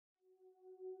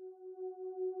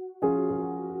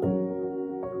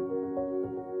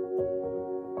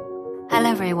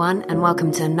everyone, and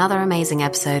welcome to another amazing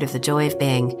episode of The Joy of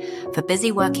Being for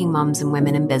busy working mums and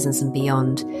women in business and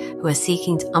beyond who are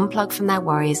seeking to unplug from their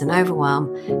worries and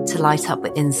overwhelm to light up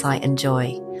with insight and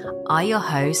joy. I, your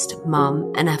host,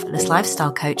 mum, and effortless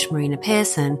lifestyle coach Marina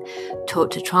Pearson,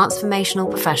 talk to transformational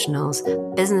professionals,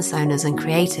 business owners, and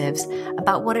creatives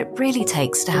about what it really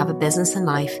takes to have a business and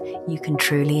life you can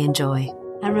truly enjoy.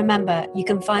 And remember, you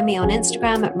can find me on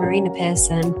Instagram at Marina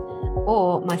Pearson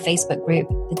or my Facebook group,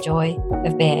 The Joy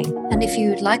of Being. And if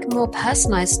you'd like a more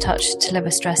personalized touch to live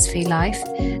a stress-free life,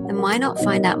 then why not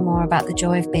find out more about the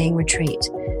Joy of Being retreat,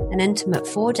 an intimate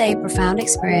 4-day profound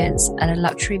experience at a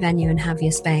luxury venue in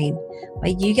Javier, Spain,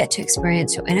 where you get to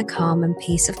experience your inner calm and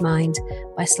peace of mind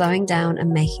by slowing down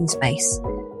and making space.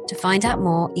 To find out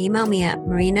more, email me at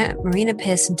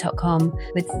marinapearson.com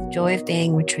with Joy of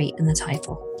Being Retreat in the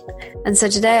title. And so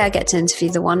today I get to interview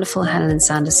the wonderful Helen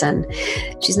Sanderson.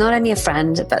 She's not only a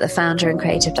friend, but the founder and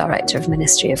creative director of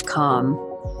Ministry of Calm.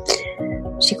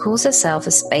 She calls herself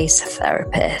a space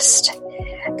therapist,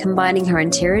 combining her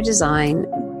interior design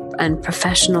and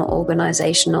professional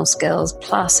organizational skills,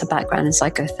 plus her background in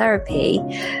psychotherapy,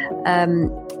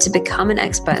 to become an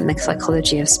expert in the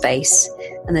psychology of space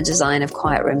and the design of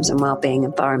quiet rooms and well-being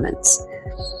environments.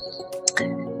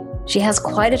 She has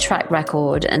quite a track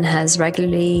record and has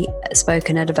regularly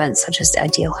spoken at events such as the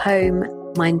Ideal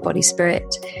Home, Mind, Body, Spirit,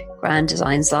 Grand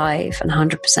Designs Live, and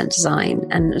 100% Design,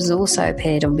 and has also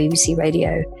appeared on BBC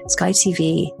Radio, Sky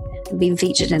TV, and been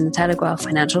featured in the Telegraph,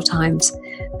 Financial Times,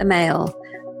 The Mail,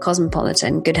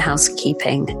 Cosmopolitan, Good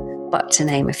Housekeeping, but to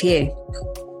name a few.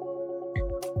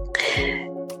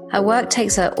 Her work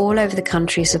takes her all over the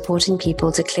country, supporting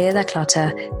people to clear their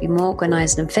clutter, be more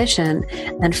organized and efficient,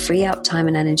 and free up time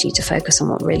and energy to focus on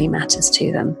what really matters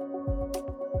to them.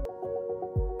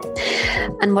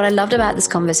 And what I loved about this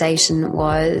conversation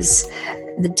was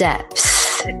the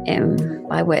depth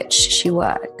by which she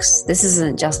works. This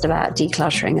isn't just about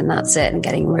decluttering and that's it, and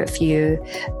getting rid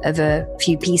of a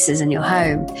few pieces in your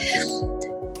home.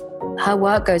 Her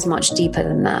work goes much deeper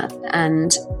than that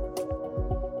and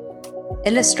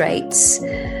illustrates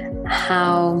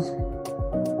how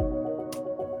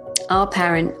our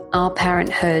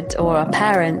parenthood or our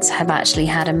parents have actually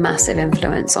had a massive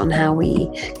influence on how we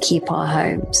keep our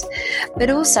homes. But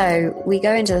also we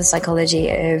go into the psychology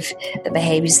of the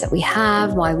behaviors that we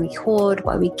have, why we hoard,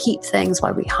 why we keep things, why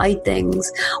we hide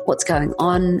things, what's going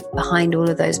on behind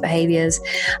all of those behaviors.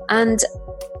 And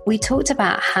we talked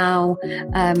about how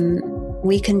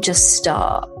we can just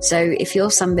start. So if you're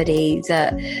somebody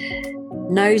that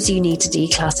knows you need to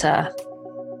declutter,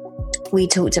 we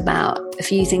talked about a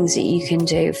few things that you can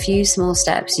do, a few small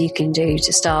steps you can do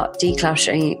to start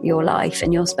decluttering your life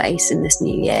and your space in this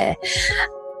new year.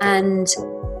 And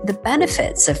the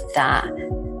benefits of that: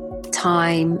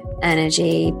 time,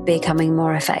 energy, becoming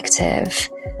more effective.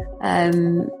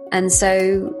 And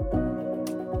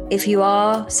so if you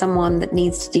are someone that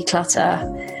needs to declutter,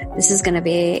 this is going to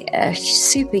be a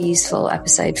super useful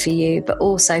episode for you, but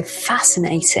also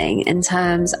fascinating in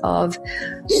terms of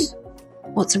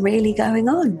what's really going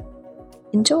on.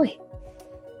 Enjoy.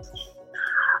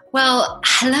 Well,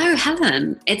 hello,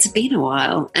 Helen. It's been a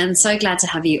while, and so glad to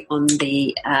have you on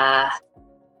the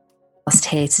podcast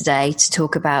here today to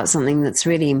talk about something that's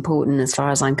really important as far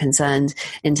as I'm concerned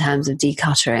in terms of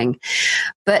decluttering.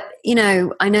 But, you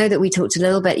know, I know that we talked a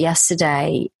little bit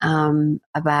yesterday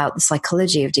about the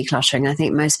psychology of decluttering. I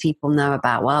think most people know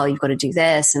about, well, you've got to do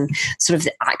this and sort of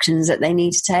the actions that they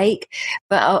need to take.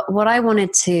 But what I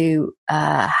wanted to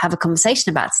have a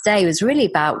conversation about today was really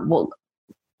about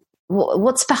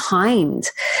what's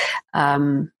behind,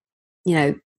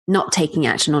 not taking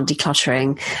action on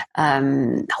decluttering,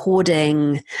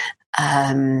 hoarding,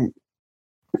 when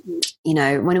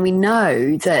we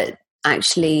know that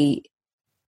actually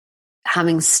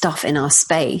having stuff in our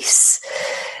space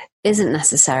isn't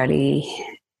necessarily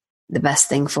the best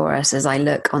thing for us. As I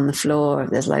look on the floor,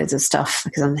 there's loads of stuff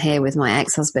because I'm here with my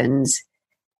ex-husband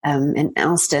in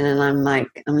Elston, and I'm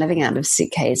living out of a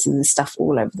suitcase and there's stuff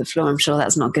all over the floor. I'm sure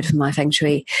that's not good for my feng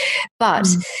shui, but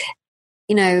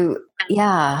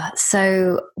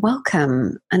so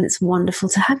welcome, and it's wonderful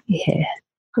to have you here.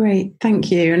 Great,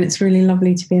 thank you, and it's really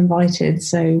lovely to be invited.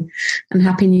 So, and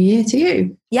Happy New Year to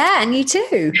you. Yeah, and you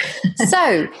too.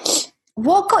 So,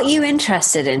 what got you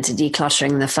interested into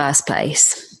decluttering in the first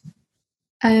place?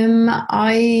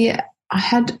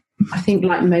 I think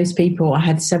like most people, I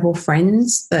had several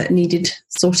friends that needed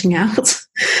sorting out.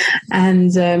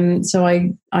 And so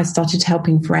I started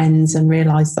helping friends and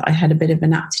realised that I had a bit of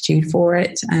an aptitude for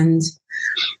it. And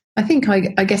I think I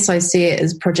guess I see it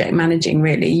as project managing,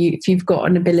 really. If you've got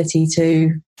an ability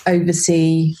to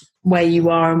oversee where you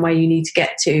are and where you need to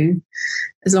get to.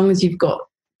 As long as you've got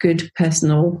good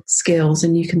personal skills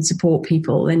and you can support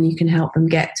people, then you can help them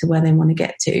get to where they want to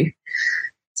get to.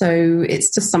 So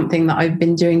it's just something that I've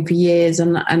been doing for years.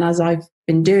 And as I've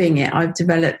been doing it, I've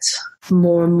developed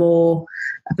more and more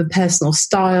of a personal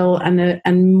style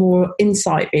and more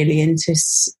insight really into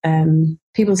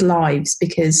people's lives,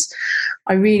 because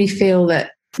I really feel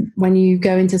that when you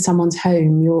go into someone's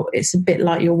home, it's a bit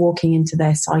like you're walking into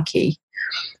their psyche.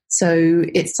 So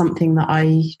it's something that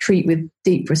I treat with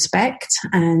deep respect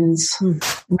and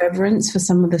reverence for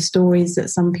some of the stories that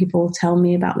some people tell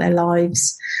me about their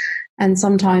lives. And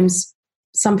sometimes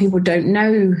some people don't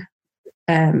know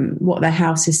what their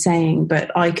house is saying,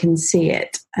 but I can see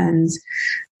it, and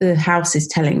the house is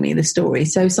telling me the story.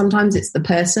 So sometimes it's the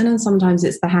person and sometimes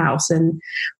it's the house, and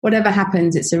whatever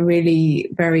happens, it's a really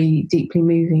very deeply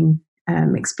moving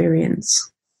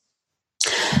experience.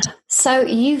 So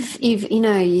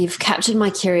you've captured my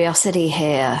curiosity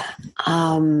here.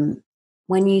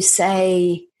 When you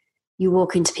say you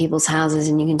walk into people's houses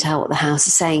and you can tell what the house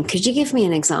is saying, could you give me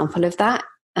an example of that?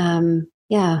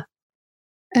 Yeah.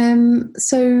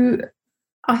 So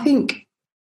I think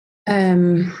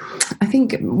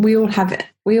we all have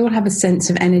a sense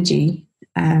of energy.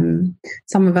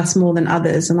 Some of us more than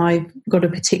others, and I've got a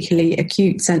particularly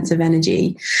acute sense of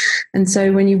energy. And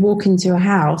so when you walk into a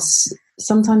house,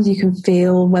 sometimes you can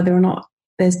feel whether or not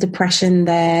there's depression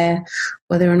there,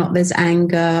 whether or not there's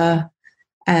anger.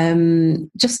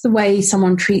 Just the way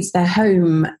someone treats their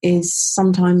home is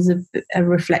sometimes a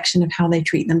reflection of how they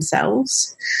treat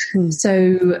themselves.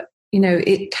 So,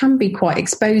 it can be quite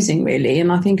exposing, really.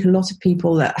 And I think a lot of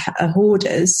people that are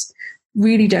hoarders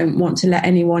really don't want to let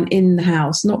anyone in the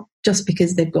house, not just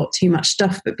because they've got too much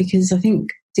stuff, but because I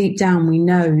think deep down we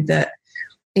know that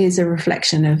it is a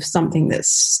reflection of something that's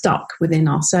stuck within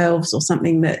ourselves or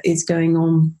something that is going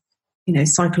on,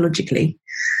 psychologically.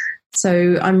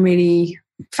 So I'm really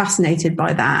fascinated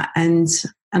by that. And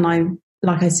I,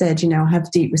 like I said, I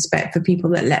have deep respect for people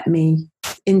that let me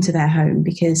into their home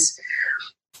because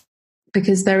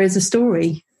there is a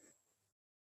story.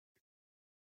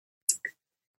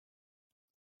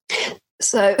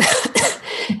 So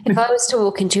if I was to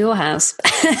walk into your house,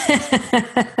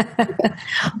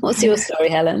 what's your story,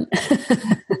 Helen?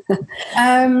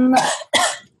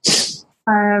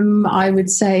 I would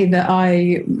say that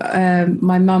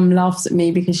my mum laughs at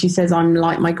me because she says I'm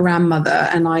like my grandmother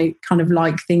and I kind of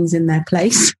like things in their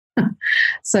place.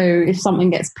 So if something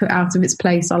gets put out of its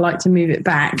place, I like to move it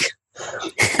back.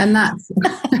 And that's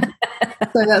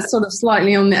so that's sort of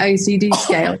slightly on the OCD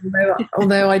scale.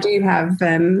 Although I do have,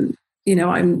 I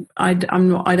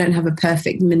don't have a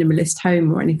perfect minimalist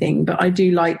home or anything, but I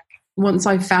do like, once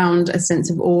I've found a sense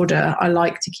of order, I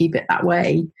like to keep it that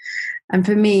way. And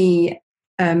for me,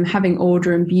 having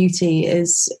order and beauty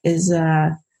is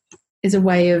a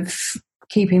way of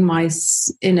keeping my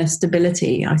inner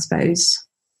stability, I suppose.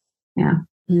 Yeah.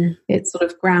 It sort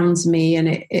of grounds me, and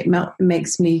it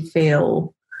makes me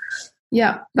feel,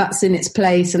 that's in its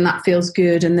place and that feels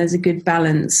good and there's a good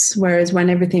balance. Whereas when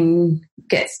everything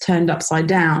gets turned upside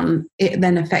down, it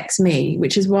then affects me,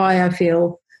 which is why I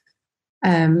feel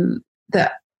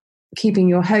that keeping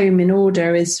your home in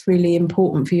order is really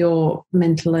important for your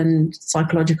mental and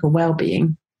psychological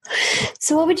well-being.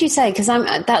 So what would you say? Because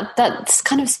that's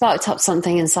kind of sparked up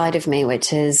something inside of me,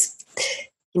 which is,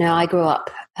 I grew up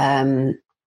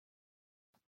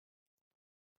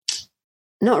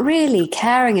not really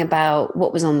caring about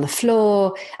what was on the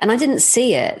floor, and I didn't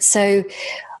see it. So,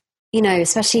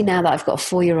 especially now that I've got a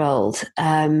 4-year-old,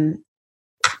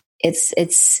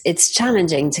 it's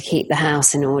challenging to keep the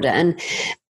house in order. And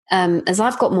as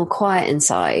I've got more quiet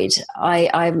inside,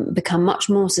 I become much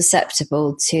more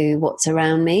susceptible to what's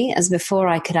around me. As before,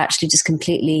 I could actually just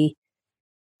completely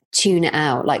tune it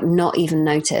out, like not even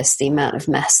notice the amount of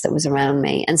mess that was around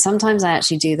me. And sometimes I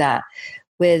actually do that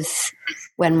with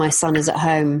when my son is at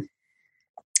home,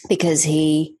 because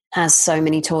he has so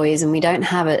many toys and we don't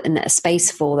have a space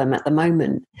for them at the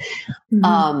moment.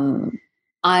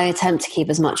 I attempt to keep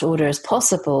as much order as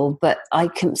possible, but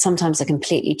sometimes I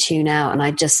completely tune out and I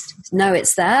just know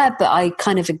it's there, but I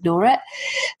kind of ignore it.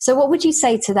 So what would you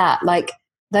say to that? Like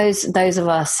those of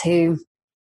us who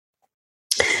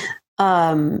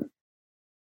don't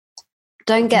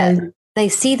get, they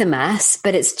see the mess,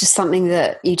 but it's just something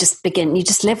that you just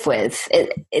live with.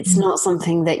 It's not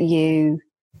something that you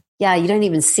don't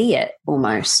even see it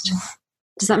almost.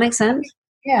 Does that make sense?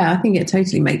 Yeah, I think it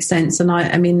totally makes sense. And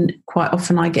I mean, quite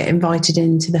often I get invited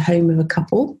into the home of a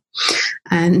couple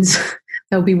and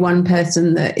there'll be one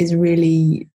person that is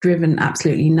really driven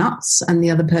absolutely nuts and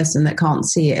the other person that can't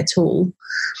see it at all.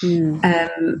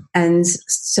 And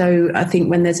so I think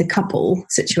when there's a couple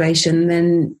situation,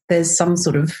 then there's some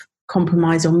sort of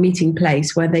compromise or meeting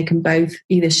place where they can both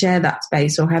either share that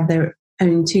space or have their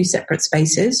own two separate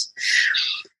spaces.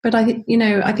 But I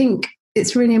think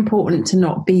it's really important to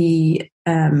not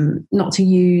to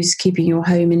use keeping your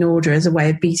home in order as a way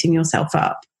of beating yourself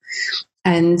up.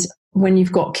 And when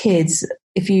you've got kids,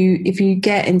 if you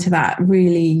get into that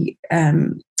really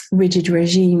rigid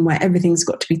regime where everything's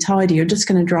got to be tidy, you're just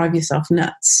going to drive yourself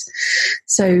nuts.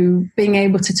 So being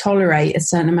able to tolerate a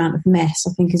certain amount of mess,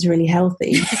 I think, is really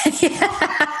healthy.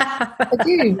 I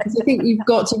do, because I think you've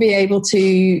got to be able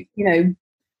to,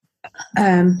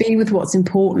 be with what's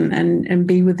important and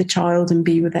be with the child and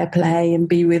be with their play and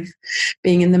be with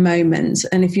being in the moment.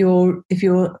 And if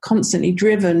you're constantly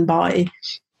driven by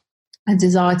a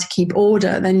desire to keep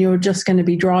order, then you're just going to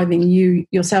be driving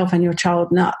yourself and your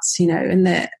child nuts,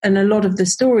 and a lot of the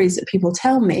stories that people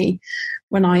tell me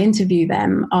when I interview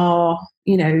them are,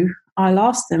 I'll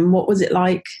ask them, what was it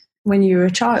like when you were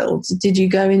a child? Did you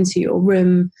go into your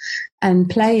room and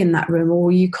play in that room, or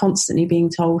were you constantly being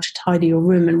told to tidy your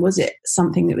room? And was it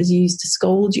something that was used to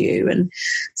scold you? And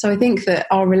so I think that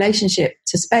our relationship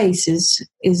to space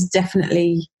is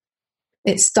definitely,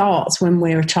 it starts when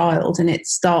we're a child, and it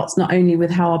starts not only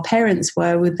with how our parents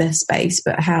were with their space,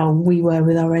 but how we were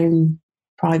with our own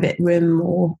private room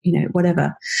or,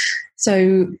 whatever.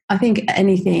 So I think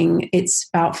anything, it's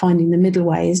about finding the middle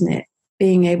way, isn't it?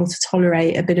 Being able to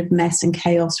tolerate a bit of mess and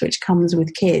chaos, which comes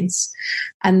with kids,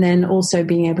 and then also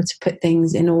being able to put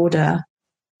things in order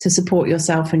to support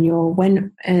yourself and your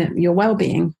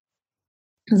well-being.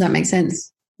 Does that make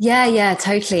sense? Yeah,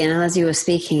 totally. And as you were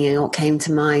speaking, what came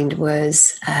to mind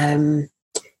was the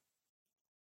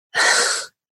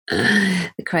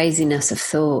craziness of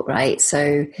thought, right?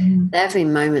 So there have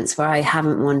been moments where I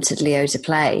haven't wanted Leo to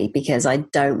play because I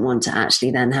don't want to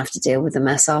actually then have to deal with the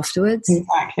mess afterwards.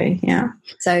 Exactly, yeah.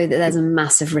 So there's a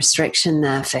massive restriction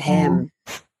there for him.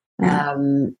 Yeah.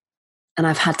 And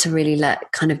I've had to really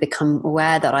become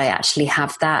aware that I actually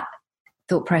have that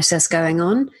thought process going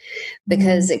on,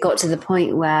 because it got to the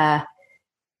point where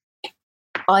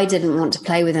I didn't want to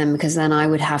play with him because then I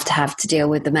would have to deal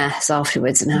with the mess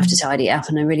afterwards and have to tidy up,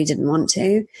 and I really didn't want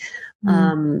to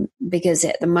because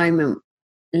at the moment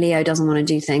Leo doesn't want to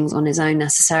do things on his own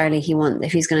necessarily.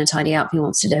 If he's going to tidy up, he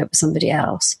wants to do it with somebody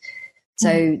else.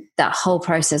 So that whole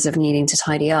process of needing to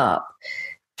tidy up,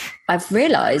 I've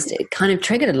realized it kind of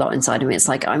triggered a lot inside of me. It's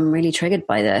like, I'm really triggered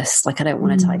by this. Like, I don't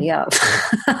want to tidy up.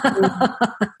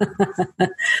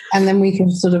 And then we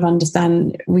can sort of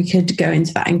understand, we could go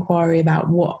into that inquiry about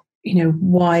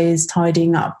why is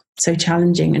tidying up so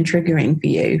challenging and triggering for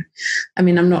you? I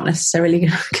mean, I'm not necessarily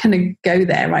going to go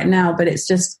there right now, but it's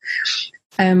just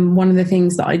one of the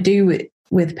things that I do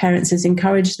with parents is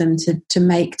encourage them to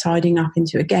make tidying up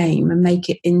into a game and make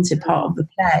it into part of the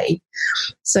play,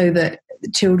 so that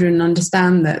children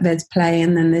understand that there's play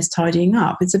and then there's tidying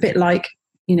up. It's a bit like,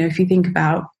 if you think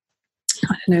about, I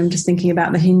don't know, I'm just thinking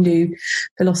about the Hindu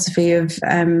philosophy of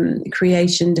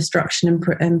creation, destruction,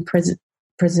 and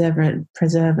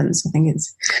preservance. I think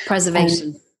it's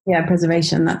preservation.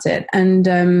 Preservation. That's it. And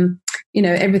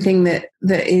everything that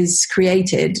is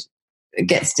created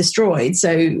gets destroyed.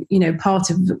 So, part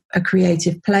of a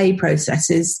creative play process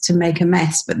is to make a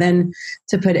mess, but then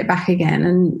to put it back again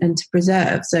and to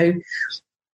preserve. So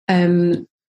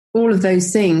all of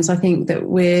those things, I think that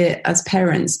we're, as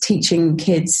parents, teaching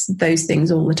kids those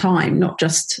things all the time, not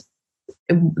just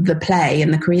the play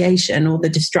and the creation or the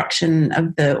destruction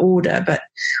of the order, but,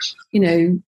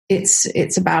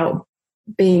 it's about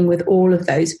being with all of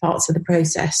those parts of the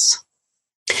process.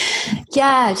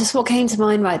 Yeah, just what came to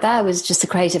mind right there was just the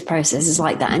creative process is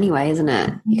like that anyway, isn't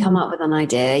it? You come up with an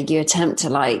idea, you attempt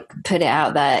to put it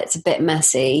out there, it's a bit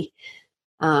messy,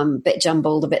 a bit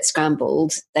jumbled, a bit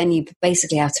scrambled, then you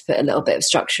basically have to put a little bit of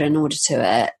structure in order to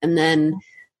it and then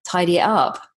tidy it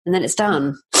up and then it's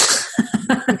done.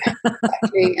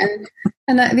 Exactly.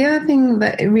 And the other thing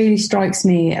that really strikes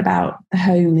me about the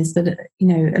home is that,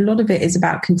 a lot of it is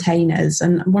about containers.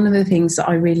 And one of the things that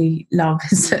I really love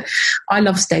is that I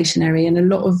love stationery, and a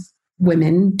lot of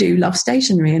women do love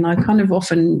stationery. And I've kind of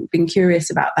often been curious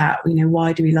about that.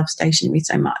 Why do we love stationery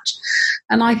so much?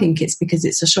 And I think it's because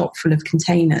it's a shop full of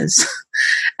containers.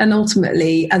 And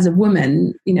ultimately, as a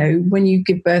woman, when you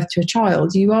give birth to a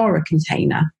child, you are a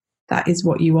container. That is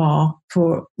what you are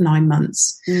for 9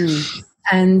 months.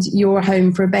 And you're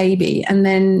home for a baby. And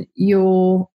then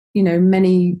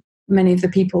many of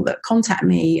the people that contact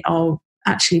me are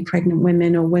actually pregnant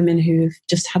women or women who have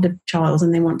just had a child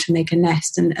and they want to make a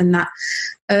nest, and that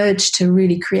urge to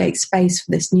really create space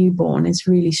for this newborn is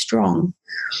really strong.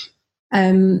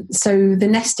 So the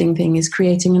nesting thing is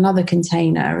creating another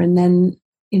container, and then,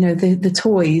 you know, the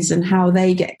toys and how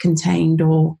they get contained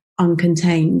or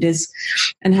uncontained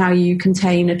and how you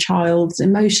contain a child's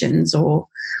emotions or,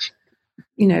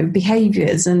 you know,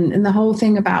 behaviors, and the whole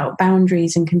thing about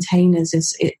boundaries and containers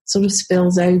is it sort of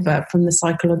spills over from the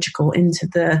psychological into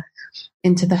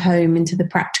the home, into the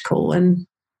practical. And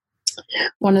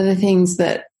one of the things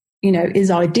that, you know, is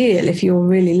ideal if you're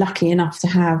really lucky enough to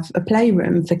have a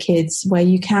playroom for kids where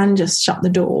you can just shut the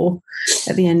door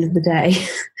at the end of the day,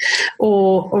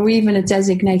 or even a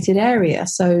designated area.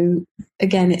 So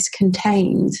again, it's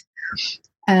contained.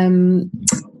 And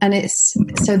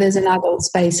so there's an adult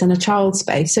space and a child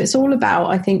space. So it's all about,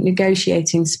 I think,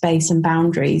 negotiating space and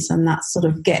boundaries, and that sort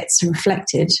of gets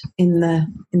reflected in the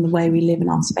way we live in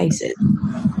our spaces.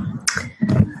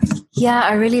 Yeah,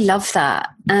 I really love that.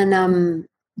 And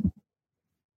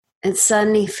it's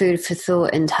certainly food for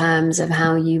thought in terms of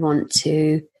how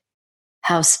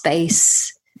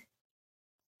space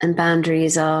and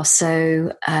boundaries are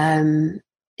so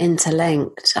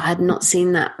interlinked. I had not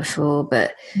seen that before,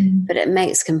 but it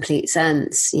makes complete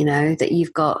sense, you know, that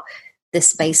you've got this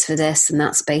space for this and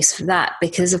that space for that.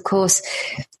 Because, of course,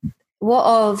 what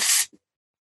of,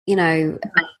 you know,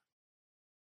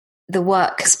 the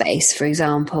workspace, for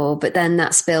example, but then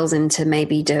that spills into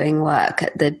maybe doing work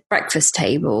at the breakfast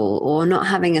table or not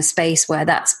having a space where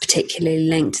that's particularly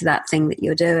linked to that thing that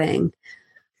you're doing.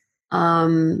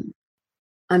 I'm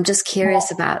just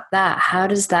curious about that. How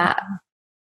does that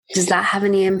have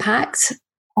any impact?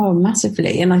 Oh,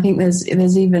 massively. And I think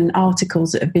there's even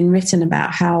articles that have been written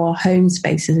about how our home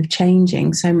spaces are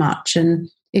changing so much. And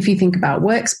if you think about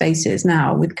workspaces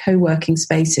now with co-working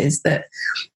spaces, that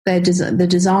the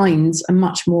designs are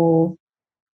much more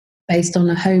based on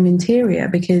a home interior,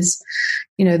 because,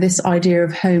 you know, this idea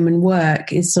of home and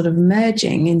work is sort of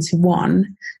merging into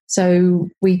one. So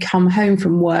we come home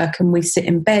from work and we sit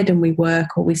in bed and we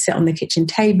work, or we sit on the kitchen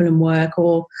table and work,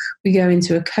 or we go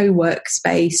into a co-work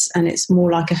space and it's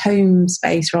more like a home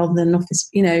space rather than an office,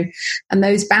 you know, and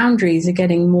those boundaries are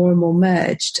getting more and more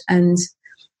merged. And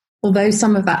although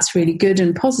some of that's really good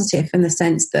and positive in the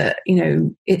sense that, you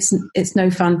know, it's no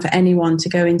fun for anyone to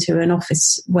go into an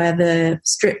office where the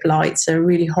strip lights are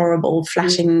really horrible,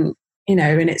 flashing, you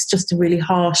know, and it's just a really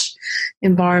harsh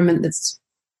environment that's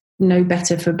no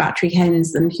better for battery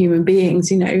hens than human beings,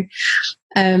 you know.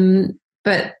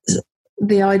 But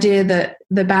the idea that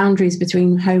the boundaries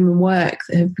between home and work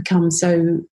have become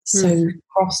so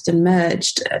crossed and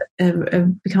merged are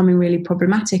becoming really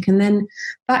problematic. And then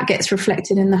that gets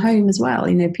reflected in the home as well.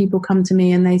 You know, people come to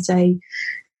me and they say,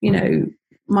 you know,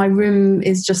 my room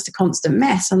is just a constant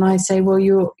mess. And I say, well,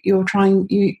 you've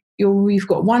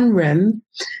got one room.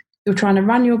 You're trying to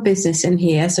run your business in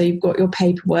here, so you've got your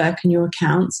paperwork and your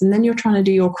accounts, and then you're trying to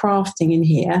do your crafting in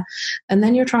here, and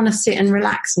then you're trying to sit and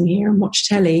relax in here and watch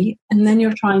telly, and then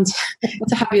you're trying to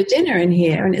have your dinner in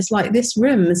here. And it's like this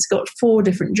room has got 4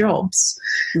 different jobs,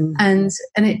 and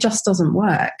it just doesn't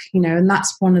work, you know. And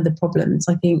that's one of the problems.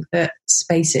 I think that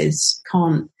spaces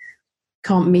can't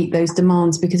meet those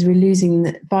demands because we're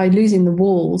by losing the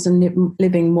walls and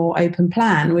living more open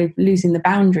plan, we're losing the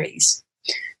boundaries.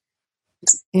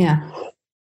 Yeah,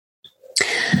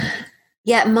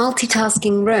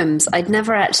 multitasking rooms. I'd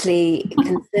never actually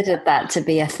considered that to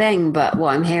be a thing, but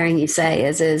what I'm hearing you say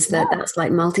is that that's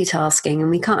like multitasking,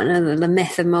 and we can't know the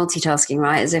myth of multitasking,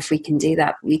 right? As if we can do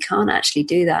that. We can't actually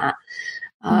do that.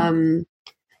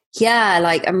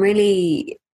 Like I'm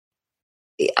really,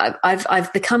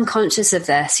 I've become conscious of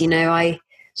this, you know.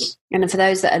 And for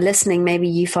those that are listening, maybe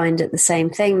you find it the same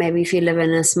thing. Maybe if you live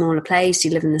in a smaller place,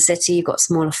 you live in the city, you've got a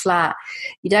smaller flat,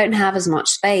 you don't have as much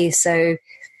space. So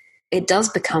it does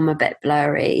become a bit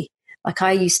blurry. Like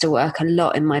I used to work a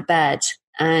lot in my bed,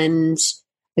 and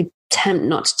I attempt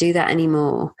not to do that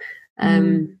anymore.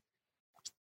 You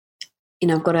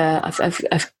know,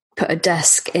 I've put a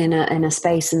desk in a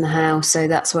space in the house, so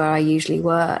that's where I usually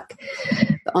work.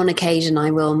 But on occasion,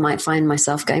 might find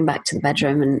myself going back to the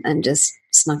bedroom and just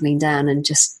snuggling down and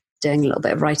just doing a little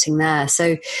bit of writing there.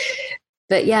 So,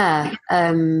 but yeah,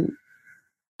 and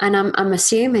I'm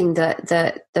assuming that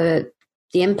the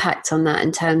impact on that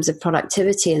in terms of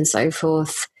productivity and so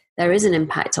forth, there is an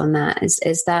impact on that.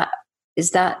 Is that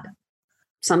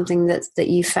something that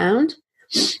you found?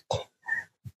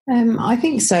 I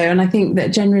think so. And I think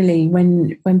that generally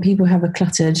when people have a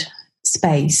cluttered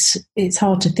space, it's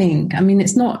hard to think. I mean,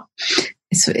 it's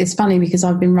funny because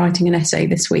I've been writing an essay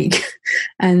this week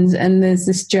and there's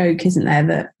this joke, isn't there,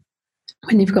 that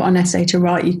when you've got an essay to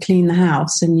write, you clean the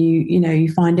house and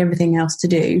you find everything else to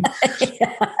do.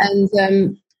 Yeah.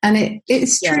 And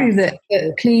it's true that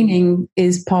cleaning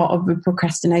is part of the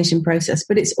procrastination process,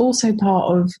 but it's also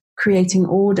part of creating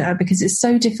order, because it's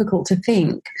so difficult to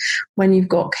think when you've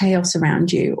got chaos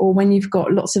around you, or when you've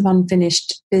got lots of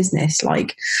unfinished business,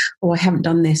 like, oh, I haven't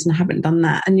done this and I haven't done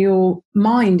that. And your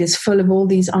mind is full of all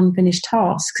these unfinished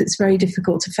tasks. It's very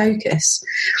difficult to focus.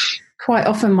 Quite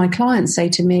often my clients say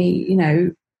to me,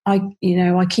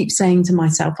 I keep saying to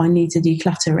myself, I need to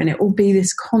declutter, and it will be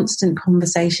this constant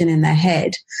conversation in their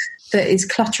head that is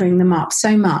cluttering them up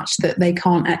so much that they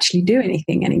can't actually do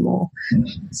anything anymore.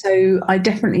 So I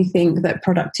definitely think that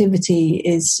productivity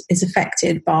is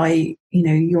affected by,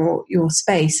 your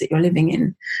space that you're living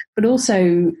in, but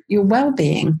also your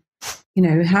well-being.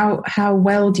 How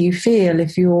well do you feel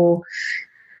if your,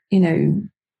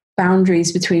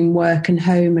 boundaries between work and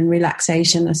home and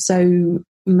relaxation are so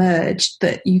merged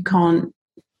that you can't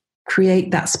create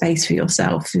that space for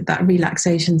yourself, that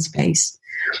relaxation space.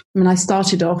 I mean, I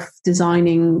started off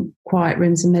designing quiet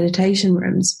rooms and meditation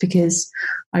rooms because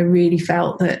I really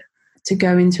felt that to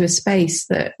go into a space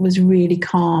that was really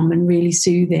calm and really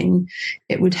soothing,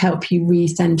 it would help you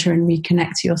recenter and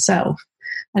reconnect to yourself.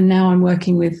 And now I'm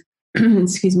working with,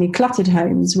 cluttered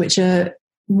homes, which are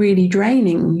really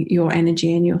draining your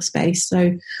energy and your space.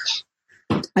 So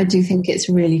I do think it's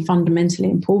really fundamentally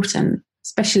important,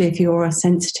 especially if you're a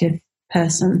sensitive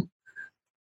person.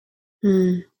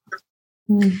 No,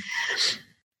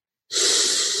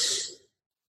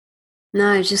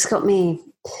 it just got me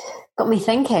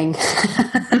thinking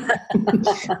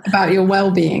about your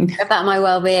well-being, about my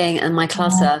well-being and my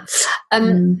clutter.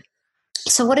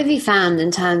 So what have you found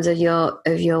in terms of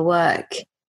your work?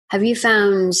 Have you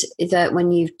found that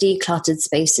when you've decluttered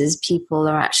spaces, people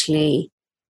are actually,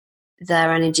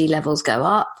 their energy levels go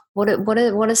up? What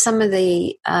are some of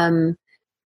the kind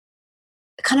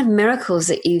of miracles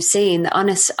that you've seen, the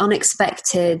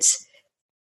unexpected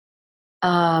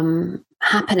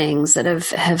happenings that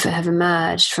have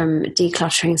emerged from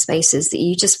decluttering spaces that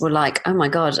you just were like, oh my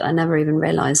God, I never even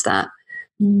realized that?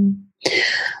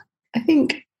 I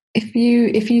think if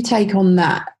you take on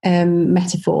that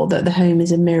metaphor that the home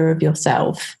is a mirror of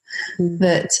yourself,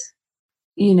 that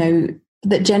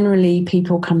generally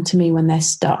people come to me when they're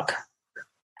stuck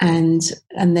and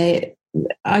they,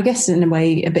 I guess in a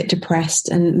way, a bit depressed,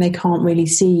 and they can't really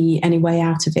see any way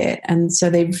out of it. And so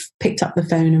they've picked up the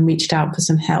phone and reached out for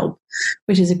some help,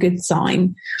 which is a good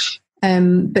sign.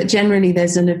 But generally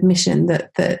there's an admission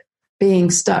that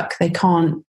being stuck, they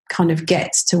can't kind of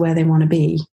get to where they want to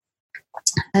be.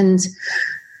 And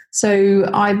so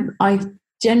I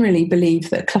generally believe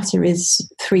that clutter is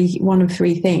one of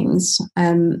three things.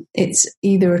 It's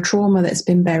either a trauma that's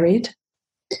been buried,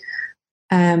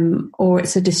 or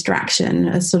it's a distraction,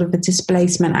 a sort of a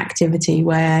displacement activity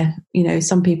where,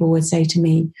 some people would say to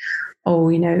me, oh,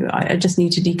 I just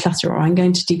need to declutter, or I'm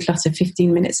going to declutter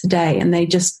 15 minutes a day, and they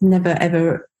just never,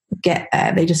 ever get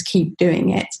there. They just keep doing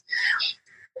it.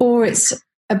 Or it's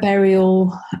a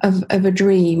burial of a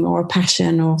dream or a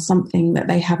passion or something that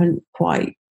they haven't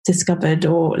quite discovered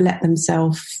or let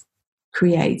themselves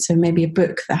create. So maybe a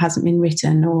book that hasn't been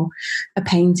written, or a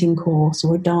painting course,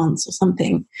 or a dance or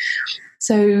something.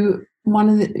 So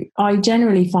I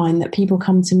generally find that people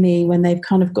come to me when they've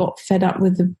kind of got fed up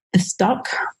with the stuck,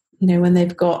 when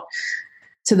they've got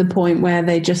to the point where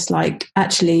they just like,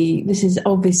 actually, this is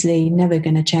obviously never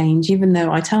going to change. Even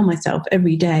though I tell myself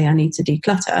every day I need to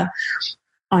declutter,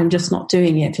 I'm just not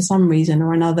doing it for some reason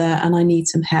or another, and I need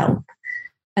some help.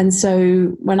 And so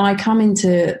when I come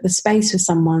into the space with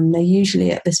someone, they're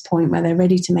usually at this point where they're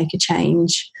ready to make a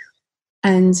change.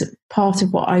 And part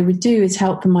of what I would do is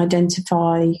help them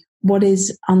identify what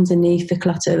is underneath the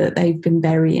clutter that they've been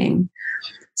burying,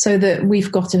 so that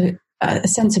we've got a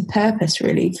sense of purpose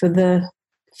really for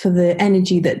the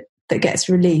energy that gets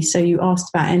released. So you asked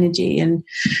about energy, and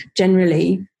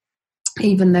generally,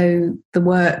 even though the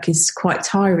work is quite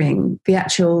tiring, the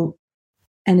actual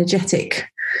energetic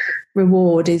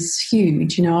reward is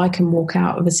huge. I can walk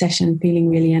out of a session feeling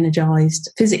really energized,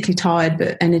 physically tired,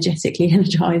 but energetically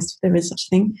energized, if there is such a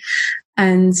thing.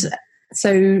 And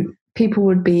so people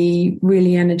would be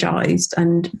really energized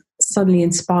and suddenly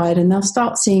inspired, and they'll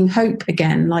start seeing hope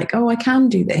again, like, oh, I can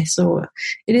do this, or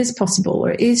it is possible,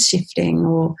 or it is shifting,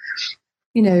 or,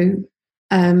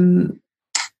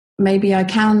 maybe I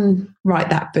can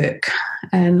write that book.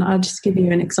 And I'll just give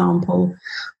you an example.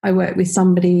 I worked with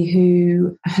somebody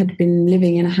who had been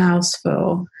living in a house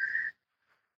for,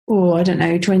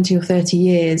 20 or 30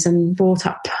 years, and brought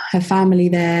up her family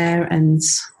there, and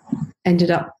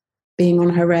ended up being on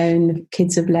her own.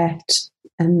 Kids have left.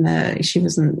 and she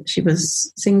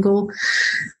was single,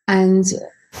 and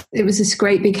it was this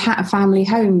great big family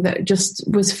home that just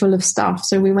was full of stuff.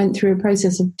 So we went through a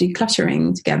process of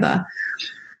decluttering together.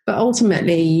 But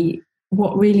ultimately,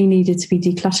 what really needed to be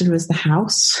decluttered was the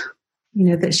house.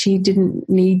 That she didn't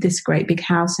need this great big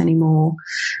house anymore.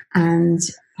 And,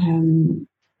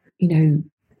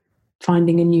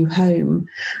 finding a new home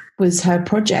was her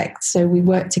project. So we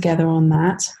worked together on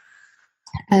that.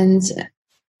 And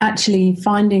actually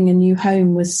finding a new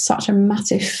home was such a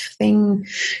massive thing.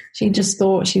 She just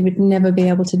thought she would never be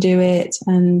able to do it.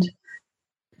 And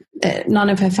none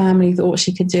of her family thought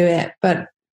she could do it, but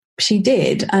she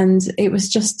did. And it was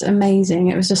just amazing.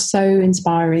 It was just so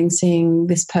inspiring seeing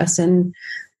this person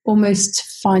almost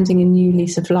finding a new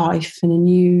lease of life and a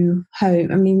new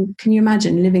home. I mean, can you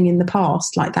imagine living in the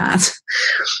past like that?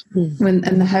 And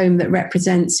the home that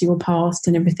represents your past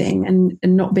and everything, and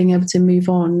not being able to move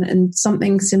on. And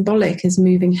something symbolic as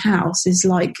moving house is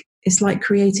like, it's like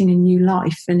creating a new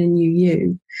life and a new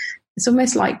you. It's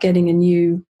almost like getting a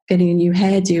new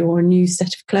hairdo or a new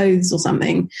set of clothes or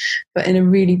something, but in a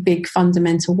really big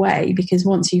fundamental way, because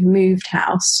once you've moved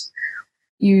house,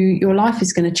 your life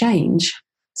is going to change.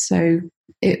 So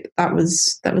that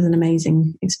was an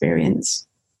amazing experience.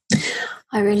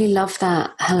 I really love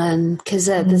that, Helen, because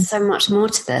there's so much more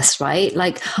to this, right?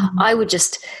 Like I would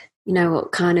just,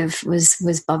 what kind of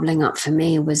was bubbling up for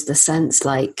me was the sense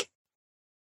like,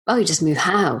 oh, you just move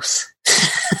house.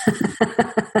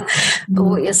 But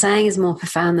what you're saying is more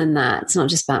profound than that. It's not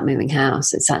just about moving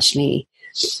house. It's actually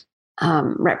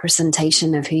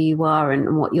representation of who you are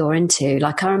and what you're into.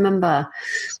 Like I remember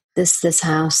this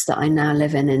house that I now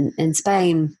live in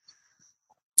Spain,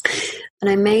 and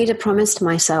I made a promise to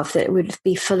myself that it would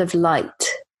be full of light.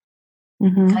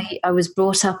 Mm-hmm. I was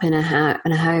brought up in a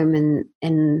home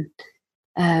in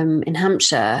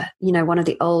Hampshire, one of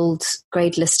the old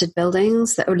grade listed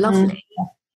buildings that were lovely.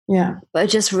 Yeah. But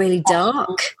just really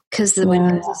dark because the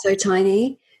windows are so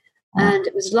tiny. And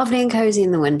it was lovely and cozy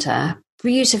in the winter,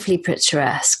 beautifully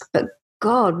picturesque. But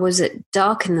God, was it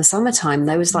dark in the summertime?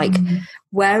 There was like,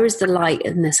 where is the light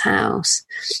in this house?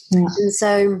 Yeah. And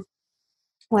so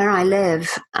where I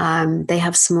live, they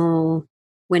have small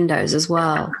windows as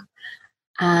well.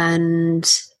 And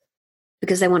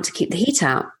because they want to keep the heat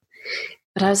out.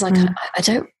 But I was like, I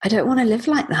don't want to live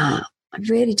like that. I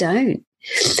really don't.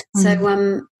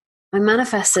 So I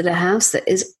manifested a house that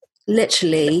is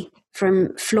literally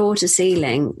from floor to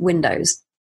ceiling windows.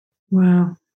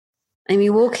 Wow. And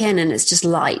you walk in and it's just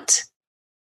light.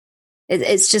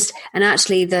 It's just, and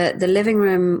actually the living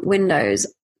room windows,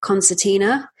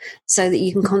 concertina, so that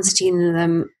you can concertina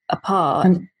them apart.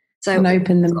 And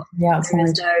open them to the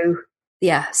outside.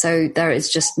 So there is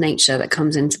just nature that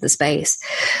comes into the space.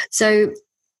 So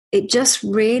it just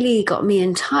really got me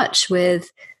in touch with,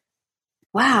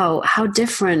 wow, how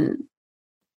different.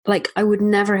 Like I would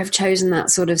never have chosen that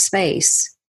sort of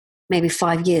space maybe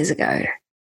 5 years ago.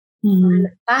 Mm-hmm.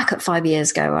 Back at 5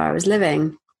 years ago where I was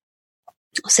living,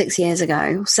 6 years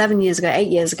ago, 7 years ago, 8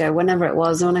 years ago, whenever it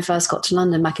was, when I first got to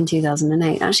London back in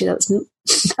 2008. Actually,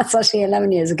 that's actually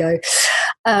 11 years ago.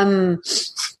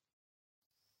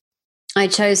 I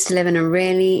chose to live in a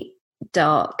really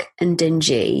dark and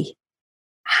dingy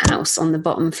house on the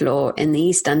bottom floor in the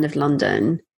East End of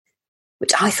London,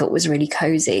 which I thought was really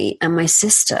cozy. And my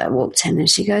sister walked in and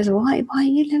she goes, why are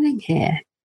you living here?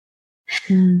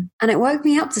 And it woke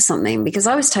me up to something, because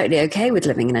I was totally okay with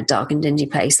living in a dark and dingy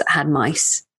place that had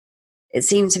mice. It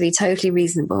seemed to be totally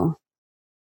reasonable.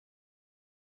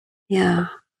 Yeah.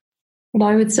 Well,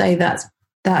 I would say that's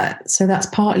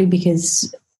partly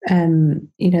because,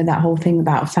 that whole thing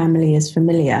about family is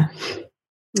familiar.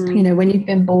 When you've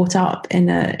been brought up in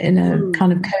a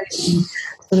kind of cozy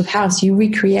sort of house, you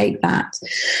recreate that.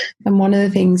 And one of the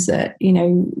things that,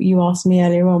 you asked me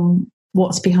earlier on,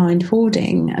 what's behind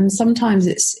hoarding, and sometimes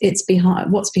it's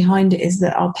behind, what's behind it is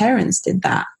that our parents did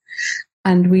that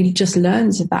and we just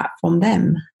learned that from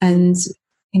them. And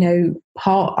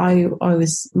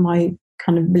my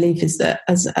kind of belief is that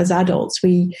as adults,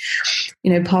 we,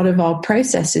 part of our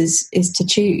process is to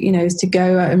choose, is to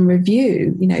go and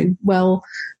review, well,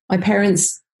 my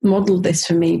parents modeled this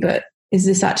for me, but is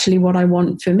this actually what I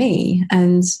want for me?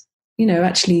 And,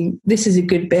 actually this is a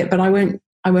good bit, but I won't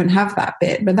have that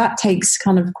bit. But that takes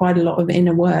kind of quite a lot of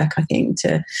inner work, I think,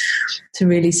 to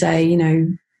really say,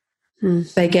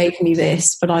 they gave me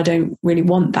this, but I don't really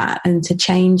want that. And to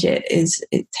change it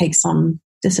takes some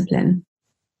discipline.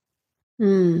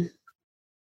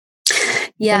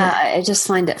 Yeah, I just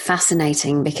find it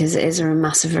fascinating because it is a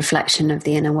massive reflection of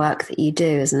the inner work that you do,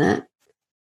 isn't it?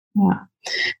 Yeah.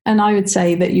 And I would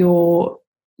say that your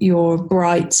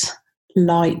bright,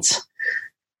 light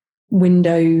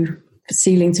window,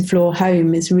 ceiling to floor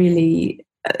home is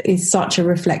such a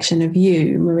reflection of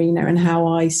you, Marina, and how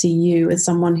I see you as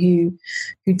someone who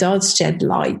does shed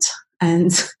light.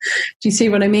 And do you see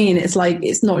what I mean? It's like,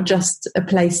 it's not just a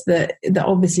place that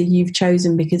obviously you've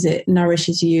chosen because it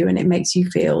nourishes you and it makes you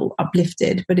feel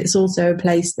uplifted, but it's also a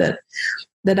place that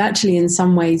actually in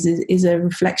some ways is a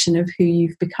reflection of who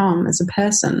you've become as a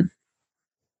person.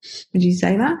 Would you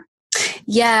say that?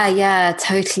 Yeah,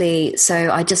 totally. So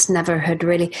I just never had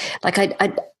really, like,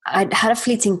 I'd had a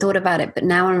fleeting thought about it, but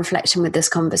now on reflection with this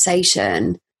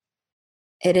conversation,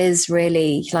 it is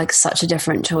really like such a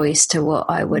different choice to what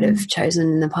I would have chosen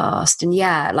in the past. And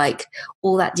yeah, like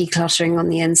all that decluttering on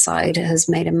the inside has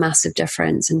made a massive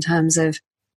difference in terms of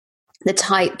the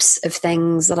types of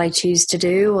things that I choose to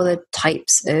do or the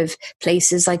types of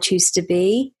places I choose to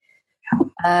be.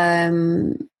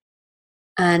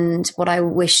 And what I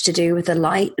wish to do with the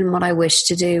light and what I wish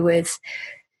to do with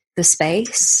the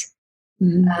space.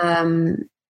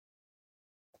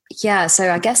 Yeah, so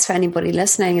I guess for anybody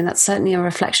listening, and that's certainly a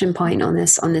reflection point on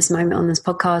this moment on this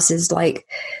podcast, is like,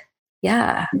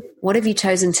 yeah, what have you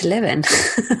chosen to live in? But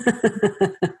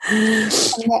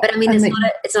I mean,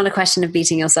 it's not a question of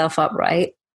beating yourself up,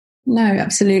 right? No,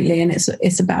 absolutely. And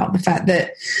it's about the fact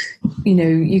that, you know,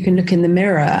 you can look in the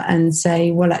mirror and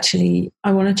say, well, actually,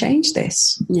 I want to change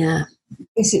this. Yeah.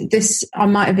 This I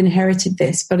might have inherited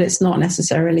this, but it's not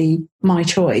necessarily my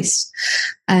choice.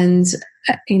 And,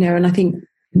 you know, and I think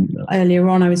earlier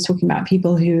on I was talking about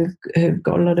people who have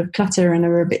got a lot of clutter and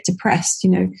are a bit depressed. You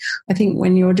know, I think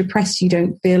when you're depressed, you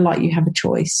don't feel like you have a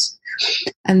choice.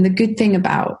 And the good thing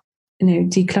about, you know,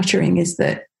 decluttering is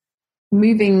that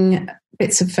moving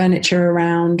bits of furniture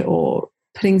around or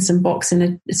putting some books in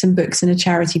a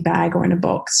charity bag or in a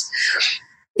box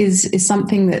is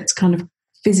something that's kind of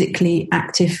physically,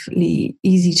 actively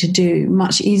easy to do,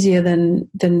 much easier than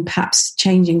perhaps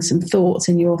changing some thoughts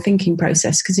in your thinking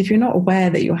process. Because if you're not aware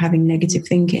that you're having negative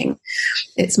thinking,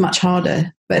 it's much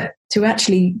harder. But to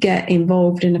actually get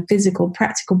involved in a physical,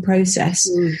 practical process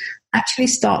actually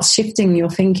starts shifting your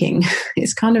thinking.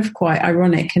 It's kind of quite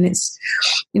ironic. And it's,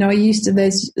 you know,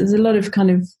 there's a lot of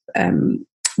kind of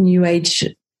new age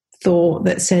thought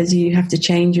that says you have to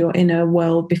change your inner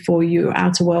world before your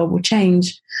outer world will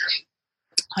change.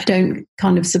 I don't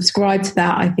kind of subscribe to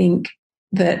that. I think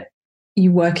that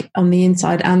you work on the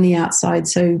inside and the outside.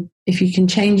 So if you can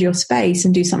change your space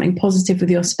and do something positive with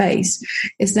your space,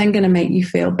 it's then going to make you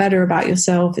feel better about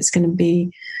yourself. It's going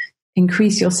to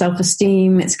increase your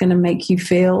self-esteem. It's going to make you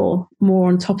feel more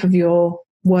on top of your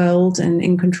world and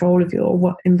in control of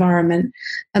your environment.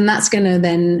 And that's going to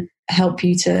then help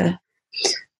you to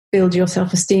build your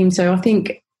self-esteem. So I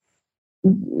think,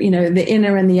 you know, the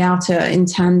inner and the outer in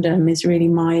tandem is really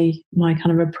my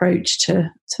kind of approach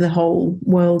to the whole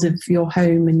world of your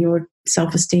home and your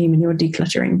self-esteem and your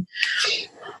decluttering.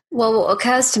 Well, what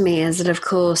occurs to me is that, of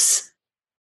course,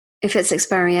 if it's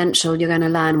experiential, you're going to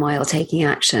learn while you're taking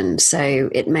action.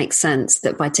 So it makes sense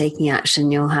that by taking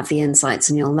action, you'll have the insights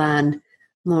and you'll learn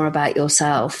more about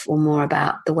yourself or more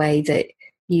about the way that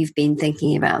you've been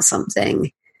thinking about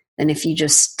something than if you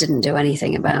just didn't do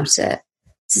anything about it.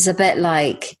 It's a bit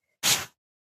like,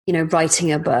 you know,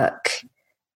 writing a book,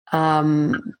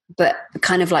 but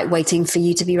kind of like waiting for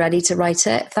you to be ready to write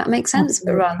it, if that makes sense.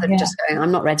 Absolutely, but rather than just going,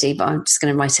 I'm not ready, but I'm just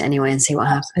going to write it anyway and see what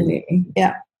happens. Absolutely,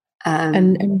 yeah.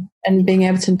 And being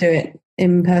able to do it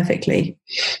imperfectly.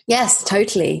 Yes,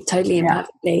 totally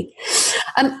imperfectly.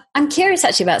 I'm curious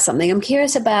actually about something. I'm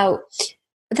curious about,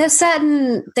 there's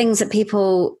certain things that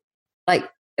people like,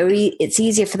 it's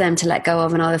easier for them to let go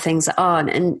of and other things that aren't.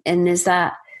 And is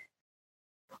that,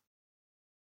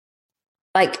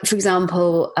 like, for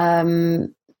example,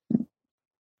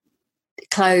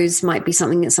 clothes might be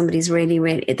something that somebody's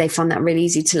really, they find that really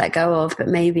easy to let go of, but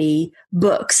maybe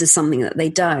books is something that they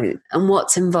don't. And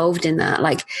what's involved in that?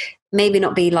 Like, maybe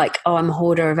not be like, oh, I'm a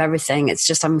hoarder of everything. It's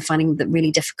just I'm finding that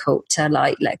really difficult to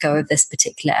like let go of this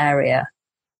particular area.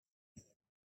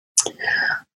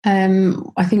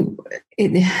 I think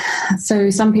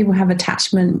so some people have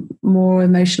more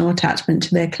emotional attachment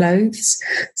to their clothes.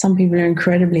 Some people are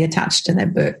incredibly attached to their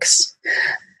books.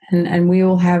 And we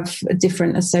all have a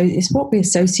different, it's what we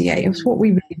associate, it's what we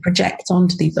really project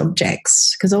onto these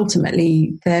objects, because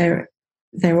ultimately they're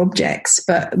objects,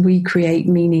 but we create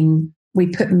meaning, we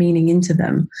put meaning into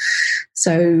them.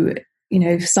 So, you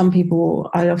know, for some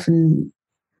people, I often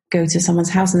go to someone's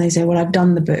house and they say, well, I've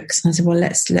done the books. And I said, well,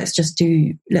 let's just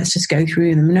go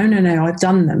through them. No, I've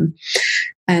done them.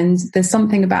 And there's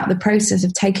something about the process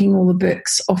of taking all the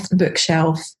books off the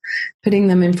bookshelf, putting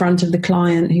them in front of the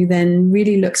client who then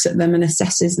really looks at them and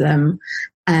assesses them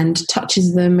and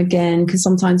touches them again, because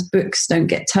sometimes books don't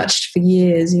get touched for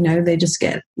years, they just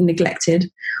get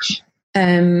neglected.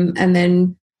 And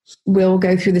then we'll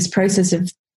go through this process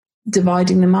of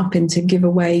dividing them up into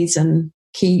giveaways and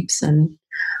keeps and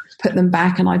put them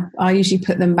back. And I usually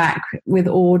put them back with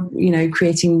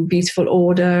creating beautiful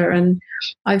order. And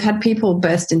I've had people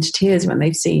burst into tears when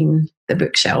they've seen the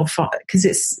bookshelf, because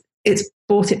it's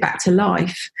brought it back to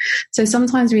life. So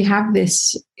sometimes we have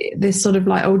this sort of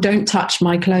like, oh, don't touch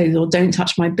my clothes or don't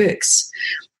touch my books.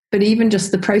 But even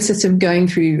just the process of going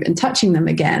through and touching them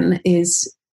again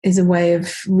is a way of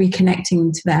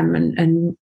reconnecting to them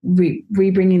and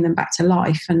re-bringing them back to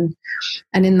life. And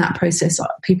in that process,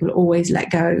 people always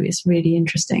let go. It's really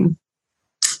interesting.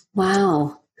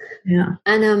 Wow. Yeah.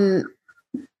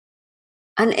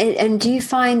 And do you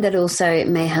find that also it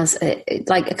may has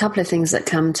like a couple of things that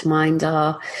come to mind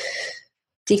are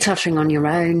decluttering on your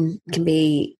own can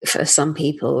be for some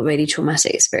people a really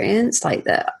traumatic experience like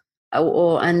that,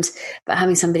 but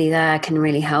having somebody there can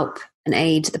really help and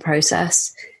aid the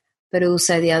process. But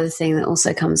also the other thing that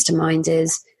also comes to mind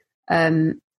is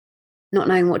not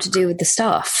knowing what to do with the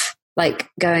stuff, like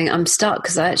going, I'm stuck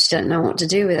because I actually don't know what to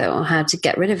do with it or how to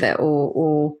get rid of it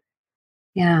or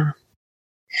yeah.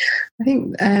 I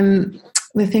think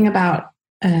the thing about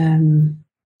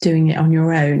doing it on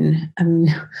your own,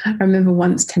 I remember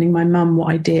once telling my mum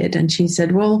what I did, and she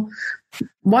said, well,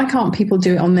 why can't people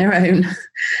do it on their own?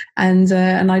 And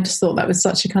I just thought that was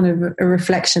such a kind of a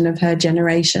reflection of her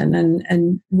generation,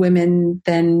 and women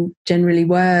then generally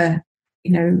were,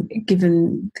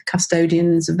 given the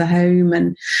custodians of the home,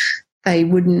 and they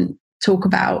wouldn't talk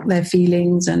about their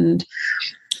feelings. And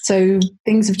so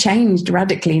things have changed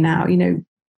radically now.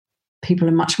 People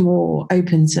are much more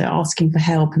open to asking for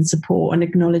help and support and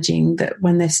acknowledging that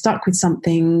when they're stuck with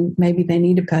something, maybe they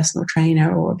need a personal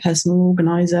trainer or a personal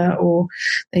organizer, or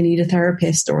they need a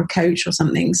therapist or a coach or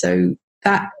something. So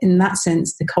that, in that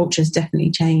sense, the culture has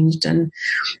definitely changed, and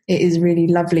it is really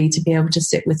lovely to be able to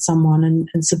sit with someone and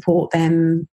support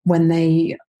them when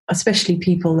they, especially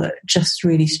people that just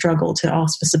really struggle to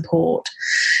ask for support,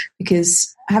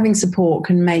 because having support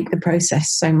can make the process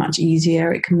so much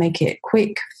easier. It can make it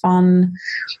quick, fun,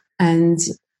 and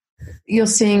you're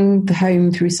seeing the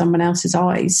home through someone else's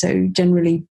eyes. So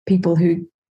generally people who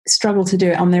struggle to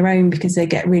do it on their own because they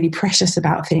get really precious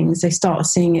about things, they start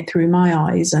seeing it through my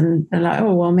eyes, and they're like,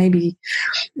 oh, well, maybe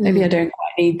I don't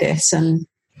quite need this. And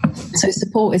so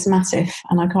support is massive.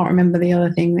 And I can't remember the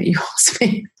other thing that you asked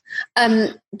me.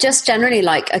 Just generally,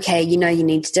 like, okay, you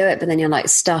need to do it, but then you're like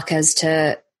stuck as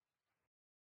to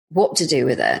what to do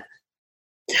with it.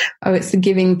 Oh, it's the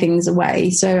giving things away.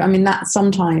 So, that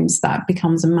sometimes that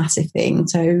becomes a massive thing.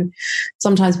 So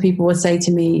sometimes people will say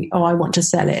to me, oh, I want to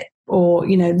sell it. Or,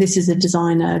 this is a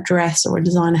designer dress or a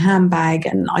designer handbag,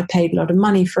 and I paid a lot of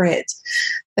money for it.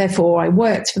 Therefore, I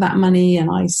worked for that money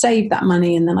and I saved that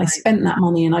money, and then I spent that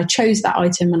money and I chose that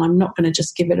item, and I'm not going to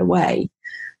just give it away.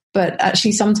 But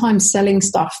actually, sometimes selling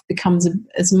stuff becomes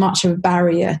as much of a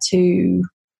barrier to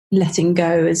letting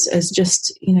go as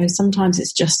just, sometimes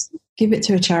it's just give it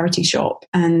to a charity shop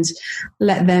and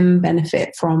let them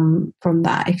benefit from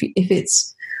that. If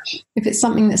it's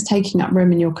something that's taking up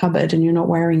room in your cupboard and you're not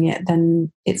wearing it,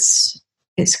 then it's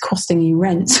costing you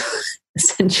rent,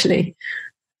 essentially.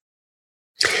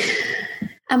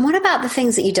 And what about the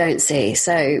things that you don't see?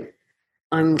 So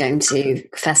I'm going to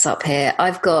fess up here.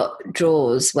 I've got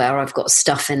drawers where I've got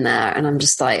stuff in there, and I'm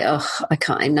just like, oh,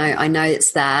 I know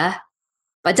it's there,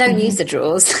 but I don't use the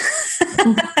drawers.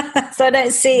 So I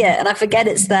don't see it, and I forget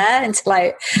it's there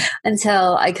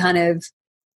until I kind of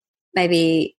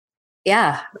maybe,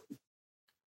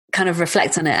 kind of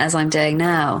reflect on it as I'm doing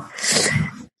now.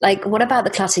 Like, what about the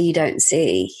clutter you don't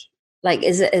see? Like,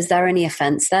 is there any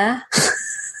offense there?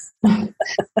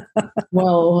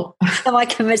 Well, am I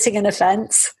committing an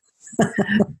offense?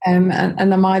 And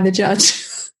am I the judge?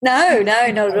 No, not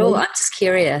at all. I'm just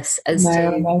curious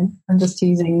No, I'm just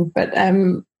teasing. But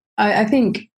I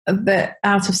think that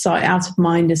out of sight, out of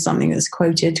mind is something that's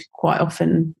quoted quite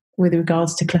often with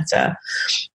regards to clutter,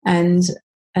 and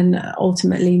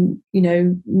ultimately,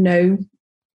 no,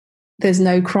 there's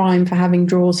no crime for having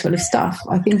drawers full of stuff.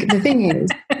 I think the thing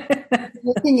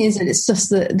is that it's just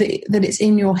that it's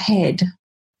in your head.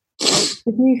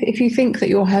 If you think that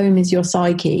your home is your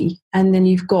psyche, and then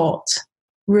you've got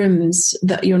rooms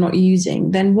that you're not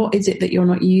using, then what is it that you're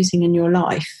not using in your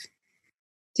life?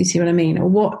 Do you see what I mean? Or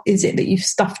what is it that you've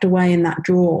stuffed away in that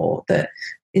drawer that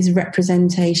is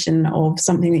representation of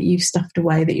something that you've stuffed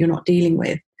away that you're not dealing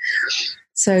with?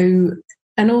 So,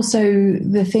 and also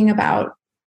the thing about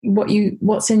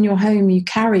what's in your home you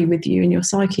carry with you in your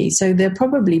psyche. So there'll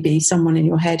probably be someone in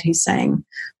your head who's saying,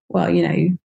 well,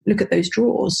 look at those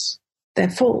drawers, they're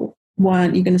full, why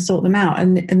aren't you going to sort them out?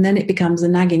 And then it becomes a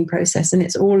nagging process, and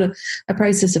it's all a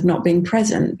process of not being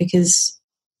present, because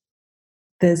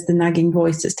there's the nagging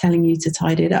voice that's telling you to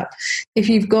tidy it up. If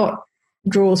you've got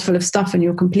drawers full of stuff and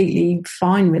you're completely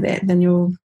fine with it, then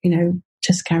you'll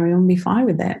just carry on, be fine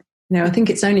with it. I think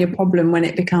it's only a problem when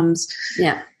it becomes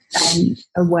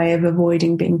a way of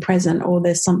avoiding being present, or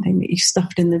there's something that you've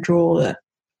stuffed in the drawer that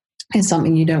is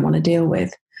something you don't want to deal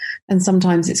with. And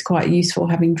sometimes it's quite useful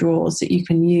having drawers that you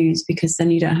can use, because then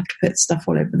you don't have to put stuff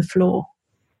all over the floor.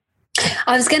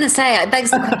 I was going to say, it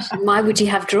begs the question, why would you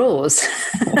have drawers?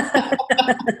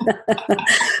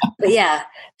 But yeah,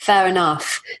 fair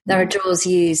enough. There are drawers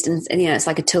used, and it's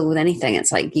like a tool with anything.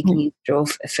 It's like you can use a drawer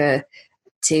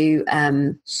to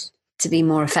be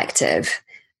more effective.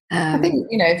 I think,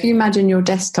 if you imagine your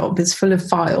desktop is full of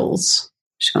files.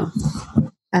 Sure.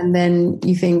 And then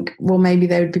you think, well, maybe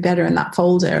they would be better in that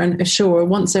folder. And sure,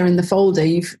 once they're in the folder,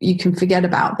 you can forget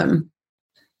about them.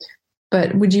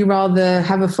 But would you rather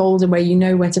have a folder where you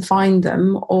know where to find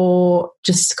them, or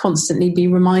just constantly be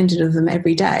reminded of them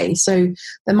every day? So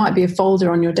there might be a folder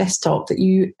on your desktop that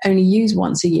you only use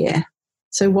once a year.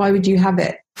 So why would you have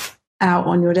it out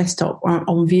on your desktop or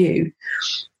on view?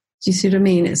 Do you see what I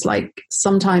mean? It's like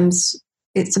sometimes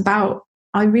it's about,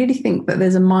 I really think that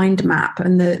there's a mind map,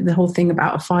 and the whole thing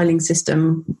about a filing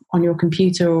system on your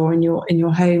computer or in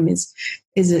your home is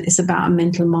it's about a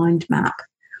mental mind map.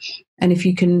 And if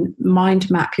you can mind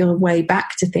map your way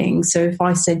back to things, so if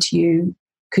I said to you,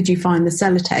 could you find the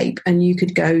sellotape, and you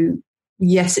could go,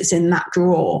 yes, it's in that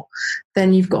drawer,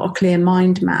 then you've got a clear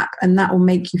mind map, and that will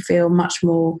make you feel much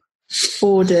more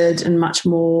ordered and much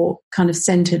more kind of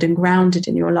centered and grounded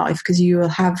in your life, because you will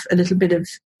have a little bit of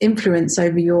influence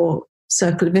over your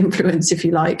circle of influence, if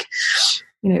you like,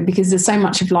 because there's so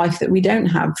much of life that we don't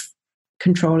have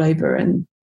control over. And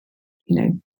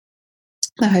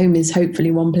the home is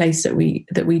hopefully one place that we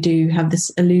do have this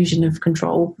illusion of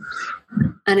control.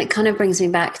 And it kind of brings me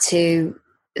back to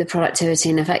the productivity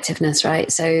and effectiveness,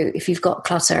 right? So if you've got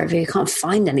clutter, if you can't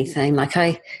find anything, like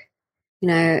I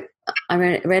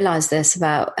realized this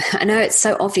about, I know it's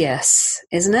so obvious,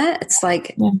 isn't it? It's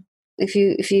like,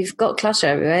 if you've got clutter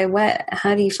everywhere,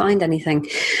 how do you find anything?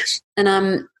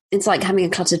 And it's like having a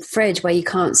cluttered fridge where you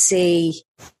can't see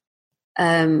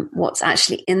what's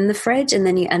actually in the fridge, and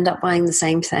then you end up buying the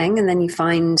same thing, and then you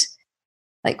find,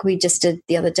 like we just did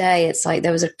the other day, it's like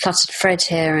there was a cluttered fridge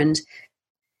here, and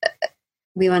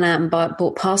we went out and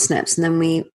bought parsnips, and then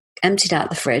we emptied out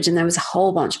the fridge, and there was a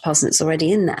whole bunch of parsnips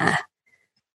already in there.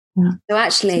 Yeah. So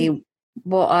actually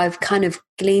what I've kind of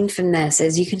gleaned from this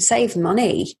is you can save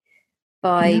money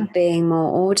by being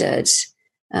more ordered,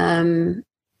 and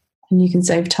you can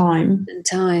save time.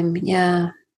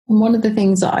 And one of the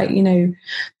things that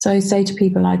so I say to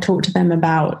people, I talk to them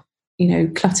about,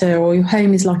 clutter, or your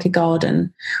home is like a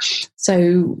garden.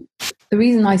 So the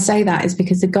reason I say that is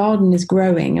because the garden is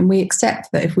growing, and we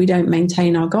accept that if we don't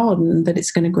maintain our garden, that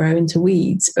it's going to grow into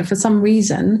weeds. But for some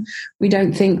reason, we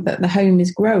don't think that the home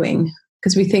is growing,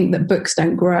 because we think that books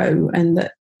don't grow and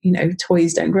that,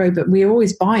 toys don't grow, but we're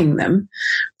always buying them.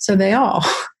 So they are,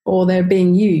 or they're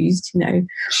being used,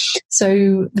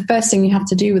 So the first thing you have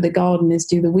to do with a garden is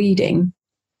do the weeding.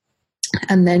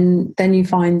 And then you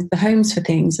find the homes for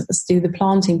things. Let's do the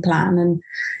planting plan,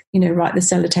 and, right, the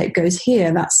sellotape goes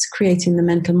here. That's creating the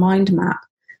mental mind map.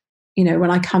 When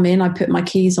I come in, I put my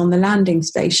keys on the landing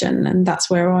station, and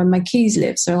that's where my keys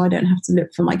live. So I don't have to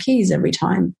look for my keys every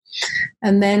time.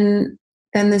 And then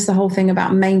there's the whole thing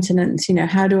about maintenance.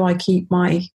 How do I keep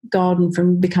my garden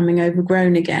from becoming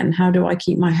overgrown again? How do I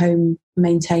keep my home,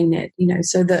 maintain it,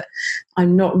 so that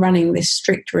I'm not running this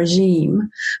strict regime,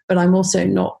 but I'm also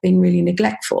not being really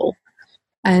neglectful.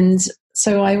 And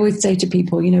so I always say to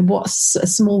people, what's a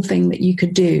small thing that you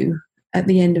could do at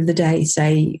the end of the day?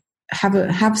 Say,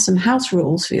 have some house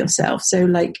rules for yourself. So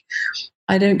like,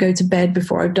 I don't go to bed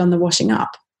before I've done the washing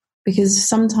up, because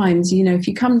sometimes, if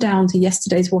you come down to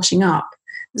yesterday's washing up,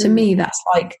 to me, that's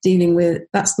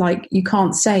like you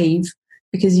can't save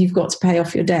because you've got to pay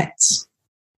off your debts.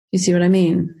 You see what I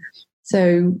mean?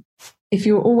 So if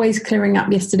you're always clearing up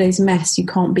yesterday's mess, you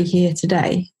can't be here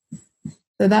today.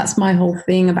 So that's my whole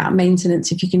thing about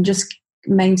maintenance. If you can just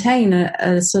maintain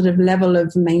a sort of level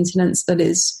of maintenance that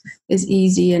is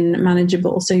easy and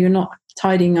manageable, so you're not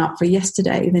tidying up for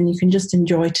yesterday, then you can just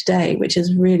enjoy today, which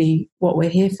is really what we're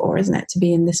here for, isn't it? To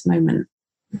be in this moment.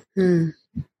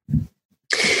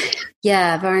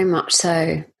 Yeah, very much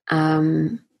so.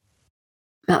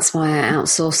 That's why I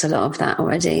outsource a lot of that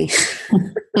already.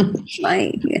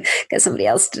 Like, get somebody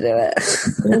else to do it.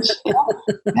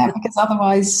 Yeah, because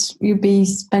otherwise you'd be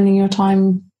spending your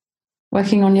time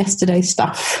working on yesterday's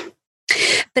stuff.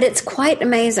 But it's quite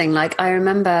amazing. Like, I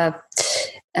remember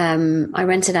I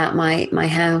rented out my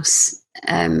house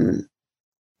about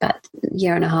a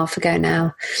year and a half ago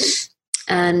now.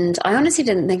 And I honestly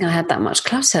didn't think I had that much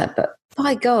clutter, but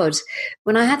by God,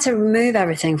 when I had to remove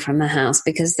everything from the house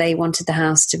because they wanted the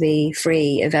house to be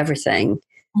free of everything,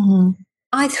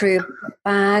 I threw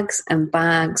bags and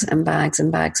bags and bags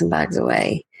and bags and bags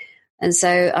away. And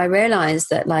so I realized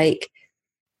that, like,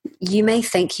 you may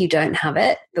think you don't have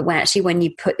it, but when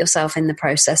you put yourself in the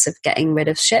process of getting rid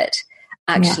of shit,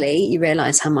 actually you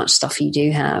realize how much stuff you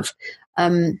do have.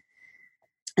 And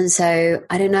so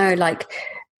I don't know, like,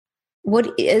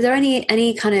 what is there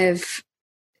any kind of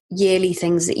yearly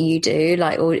things that you do,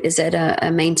 like, or is it a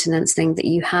maintenance thing that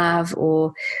you have,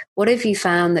 or what have you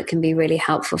found that can be really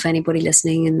helpful for anybody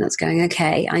listening and that's going,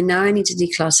 okay, I know I need to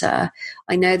declutter,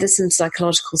 I know there's some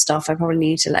psychological stuff I probably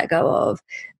need to let go of,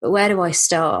 but where do I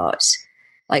start?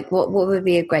 Like, what would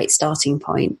be a great starting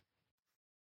point?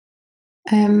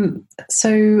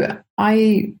 So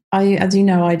I, as you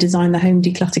know, I designed the home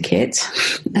declutter kit,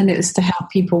 and it was to help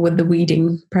people with the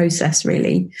weeding process,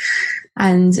 really.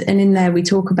 And in there we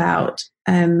talk about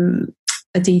a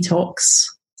detox.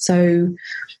 So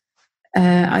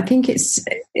I think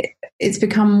it's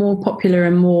become more popular,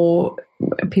 and more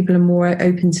people are more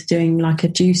open to doing like a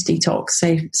juice detox.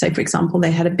 Say for example,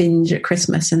 they had a binge at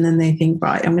Christmas, and then they think,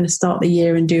 right, I'm going to start the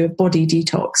year and do a body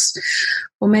detox.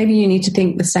 Or maybe you need to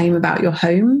think the same about your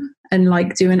home and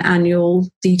like do an annual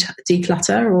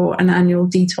declutter or an annual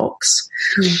detox.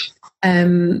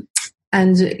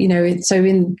 And you know, so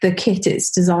in the kit, it's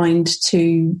designed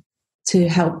to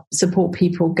help support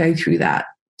people go through that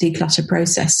declutter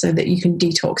process so that you can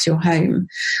detox your home.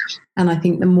 And I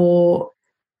think the more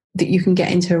that you can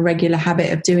get into a regular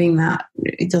habit of doing that,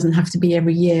 it doesn't have to be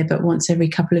every year, but once every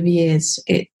couple of years,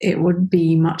 it would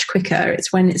be much quicker.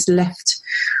 It's when it's left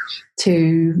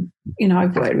to, you know,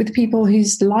 I've worked with people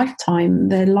whose their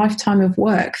lifetime of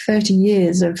work, 30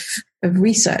 years of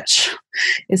research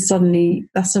is suddenly,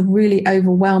 that's a really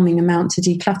overwhelming amount to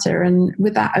declutter. And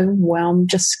with that overwhelm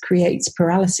just creates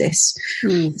paralysis.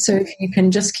 So if you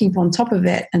can just keep on top of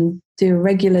it and do a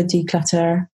regular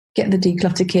declutter, get the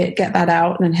declutter kit, get that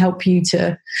out and help you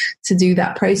to do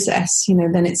that process, you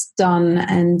know, then it's done.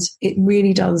 And it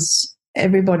really does.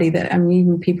 Everybody that, I mean,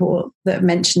 even people that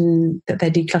mention that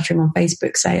they're decluttering on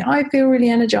Facebook say, I feel really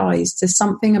energized. There's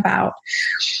something about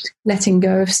letting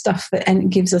go of stuff that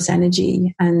gives us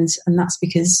energy. And that's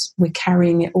because we're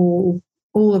carrying it all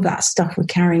of that stuff, we're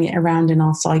carrying it around in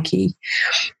our psyche.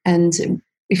 And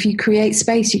if you create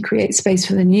space, you create space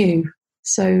for the new.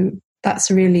 So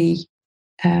that's really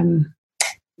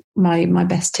my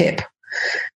best tip.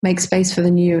 Make space for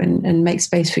the new and make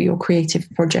space for your creative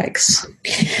projects.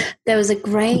 There was a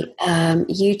great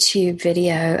YouTube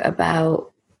video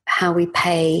about how we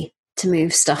pay to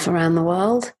move stuff around the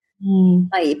world.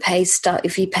 Like, you pay stuff,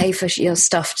 if you pay for your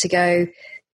stuff to go,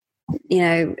 you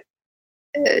know,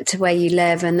 to where you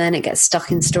live, and then it gets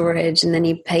stuck in storage, and then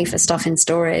you pay for stuff in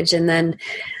storage, and then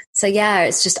so yeah,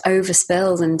 it's just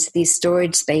overspilled into these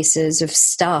storage spaces of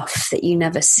stuff that you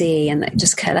never see, and that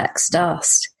just collects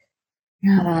dust.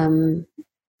 Yeah.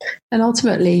 And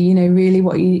ultimately, you know, really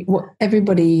what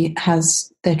everybody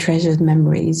has their treasured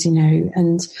memories, you know,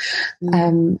 and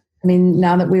I mean,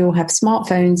 now that we all have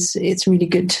smartphones, it's really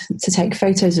good to take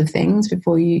photos of things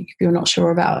before if you're not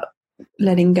sure about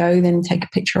letting go, then take a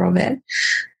picture of it.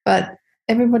 But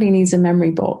everybody needs a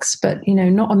memory box, but, you know,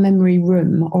 not a memory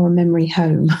room or a memory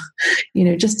home, you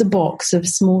know, just a box of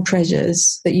small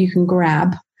treasures that you can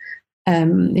grab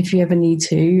if you ever need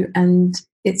to, and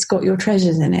it's got your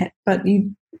treasures in it. But we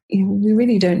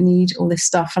really don't need all this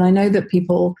stuff. And I know that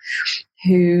people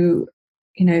who,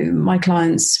 you know, my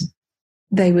clients,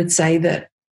 they would say that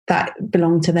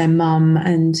belonged to their mum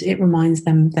and it reminds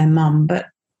them of their mum, but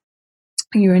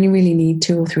you only really need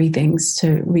 2 or 3 things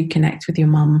to reconnect with your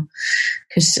mum,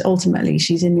 because ultimately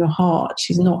she's in your heart.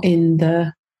 She's not in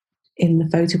the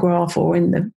photograph or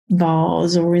in the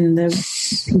vase or in the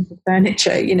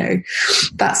furniture. You know,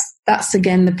 that's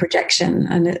again the projection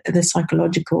and the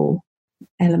psychological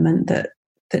element that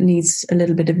needs a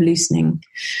little bit of loosening.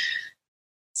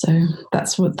 So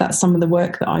that's some of the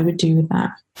work that I would do with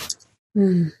that.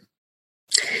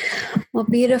 Well,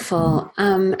 beautiful.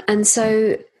 And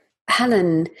so,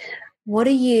 Helen, what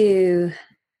are you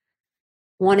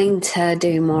wanting to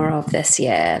do more of this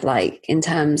year, like in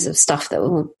terms of stuff that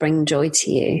will bring joy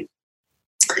to you?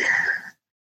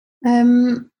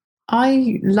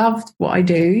 I love what I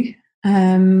do.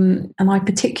 And I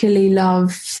particularly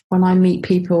love when I meet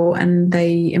people and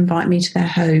they invite me to their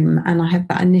home, and I have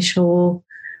that initial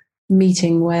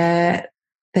meeting where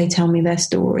they tell me their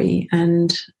story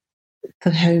and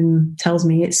the home tells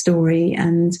me its story,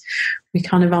 and we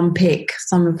kind of unpick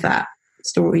some of that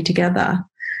story together.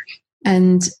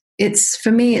 And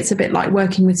for me, it's a bit like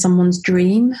working with someone's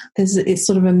dream. It's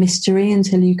sort of a mystery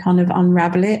until you kind of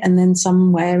unravel it, and then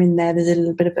somewhere in there's a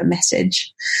little bit of a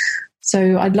message.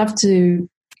 So I'd love to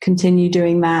continue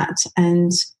doing that.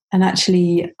 And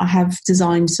actually, I have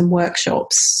designed some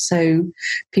workshops so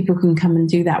people can come and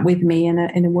do that with me in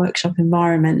a workshop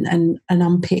environment and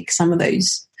unpick some of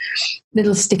those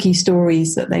little sticky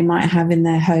stories that they might have in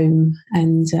their home.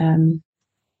 And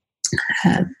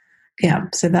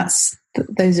so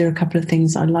those are a couple of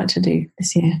things I'd like to do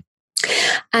this year.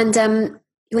 And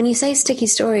when you say sticky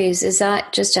stories, is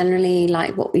that just generally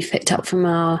like what we've picked up from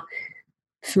our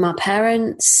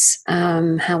parents,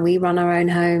 how we run our own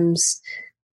homes,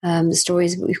 the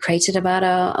stories that we've created about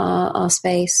our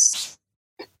space?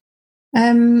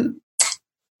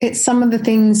 It's some of the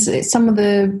things, it's some of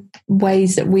the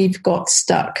ways that we've got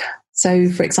stuck. So,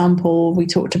 for example, we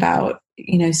talked about,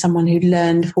 someone who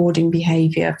learned hoarding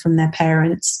behavior from their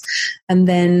parents. And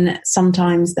then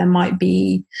sometimes there might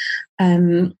be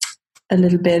a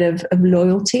little bit of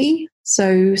loyalty.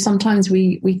 So sometimes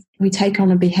we take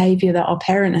on a behavior that our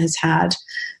parent has had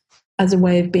as a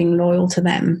way of being loyal to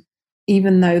them,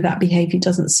 even though that behavior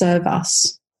doesn't serve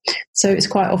us. So it's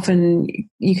quite often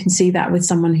you can see that with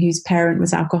someone whose parent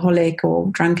was alcoholic or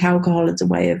drank alcohol as a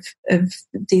way of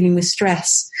dealing with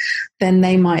stress, then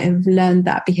they might have learned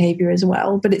that behavior as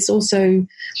well. But it's also,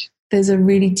 there's a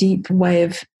really deep way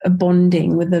of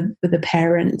bonding with a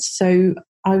parent. So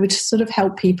I would sort of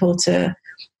help people to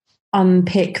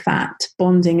unpick that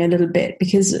bonding a little bit,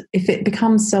 because if it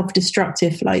becomes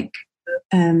self-destructive, like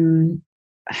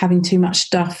having too much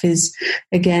stuff is,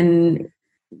 again,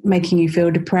 making you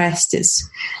feel depressed, it's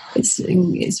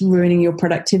ruining your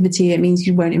productivity, it means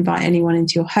you won't invite anyone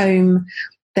into your home,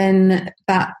 then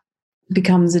that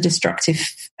becomes a destructive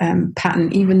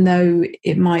pattern, even though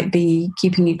it might be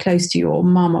keeping you close to your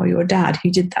mum or your dad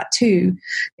who did that too.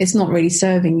 It's not really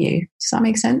serving you. Does that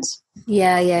make sense?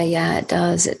 Yeah, it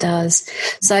does.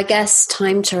 So I guess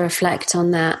time to reflect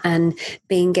on that and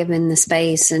being given the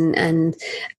space and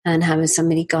having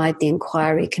somebody guide the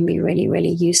inquiry can be really,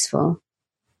 really useful.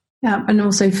 Yeah, and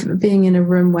also being in a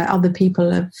room where other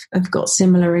people have got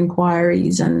similar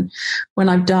inquiries. And when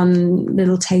I've done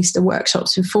little taster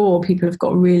workshops before, people have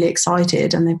got really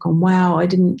excited and they've gone, wow, I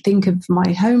didn't think of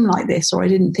my home like this, or I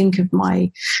didn't think of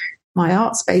my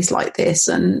art space like this,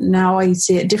 and now I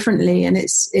see it differently. And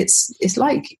it's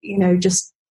like,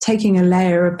 just taking a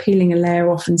layer, peeling a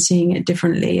layer off and seeing it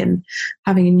differently and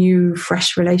having a new,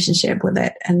 fresh relationship with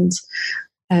it. And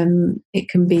it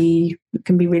can be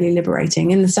really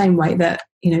liberating, in the same way that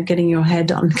getting your hair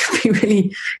done can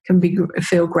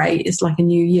feel great. It's like a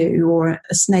new you, or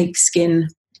a snake skin,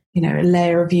 a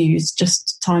layer of you is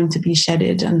just time to be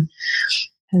shedded, and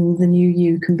the new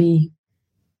you can be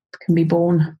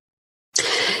born.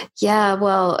 Yeah,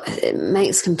 well, it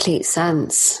makes complete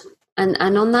sense. And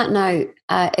on that note,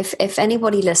 if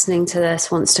anybody listening to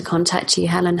this wants to contact you,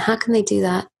 Helen, how can they do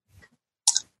that?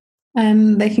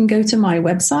 They can go to my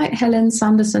website,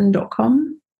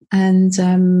 helensanderson.com, and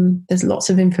there's lots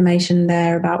of information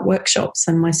there about workshops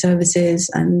and my services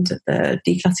and the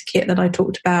declutter kit that I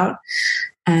talked about,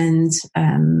 and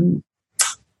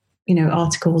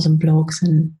articles and blogs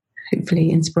and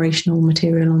hopefully inspirational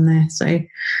material on there. So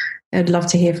I'd love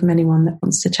to hear from anyone that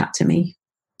wants to chat to me.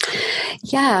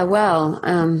 Yeah, well,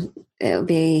 it'll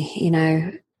be,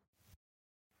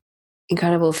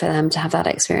 incredible for them to have that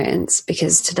experience,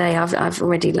 because today I've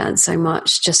already learned so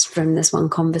much just from this one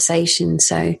conversation.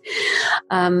 So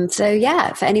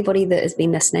yeah, for anybody that has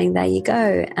been listening, there you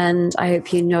go. And I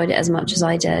hope you enjoyed it as much as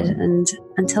I did. And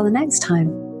until the next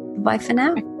time, bye for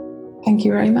now. Thank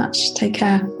you very much. Take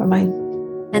care. Bye-bye.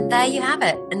 And there you have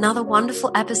it, another wonderful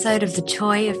episode of The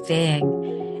Joy of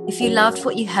Being. If you loved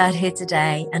what you heard here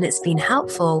today and it's been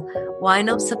helpful, why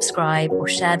not subscribe or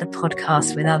share the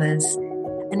podcast with others?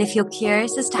 And if you're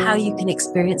curious as to how you can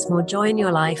experience more joy in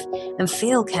your life and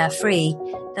feel carefree,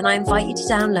 then I invite you to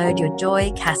download your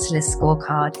Joy Catalyst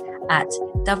scorecard at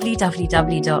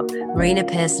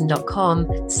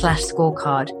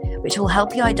www.marinapearson.com/scorecard, which will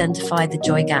help you identify the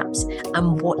joy gaps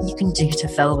and what you can do to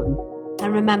fill them.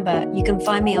 And remember, you can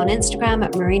find me on Instagram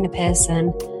at Marina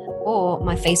Pearson or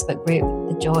my Facebook group,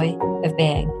 The Joy of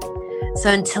Being. So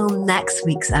until next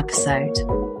week's episode,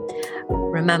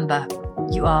 remember,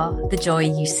 you are the joy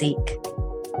you seek.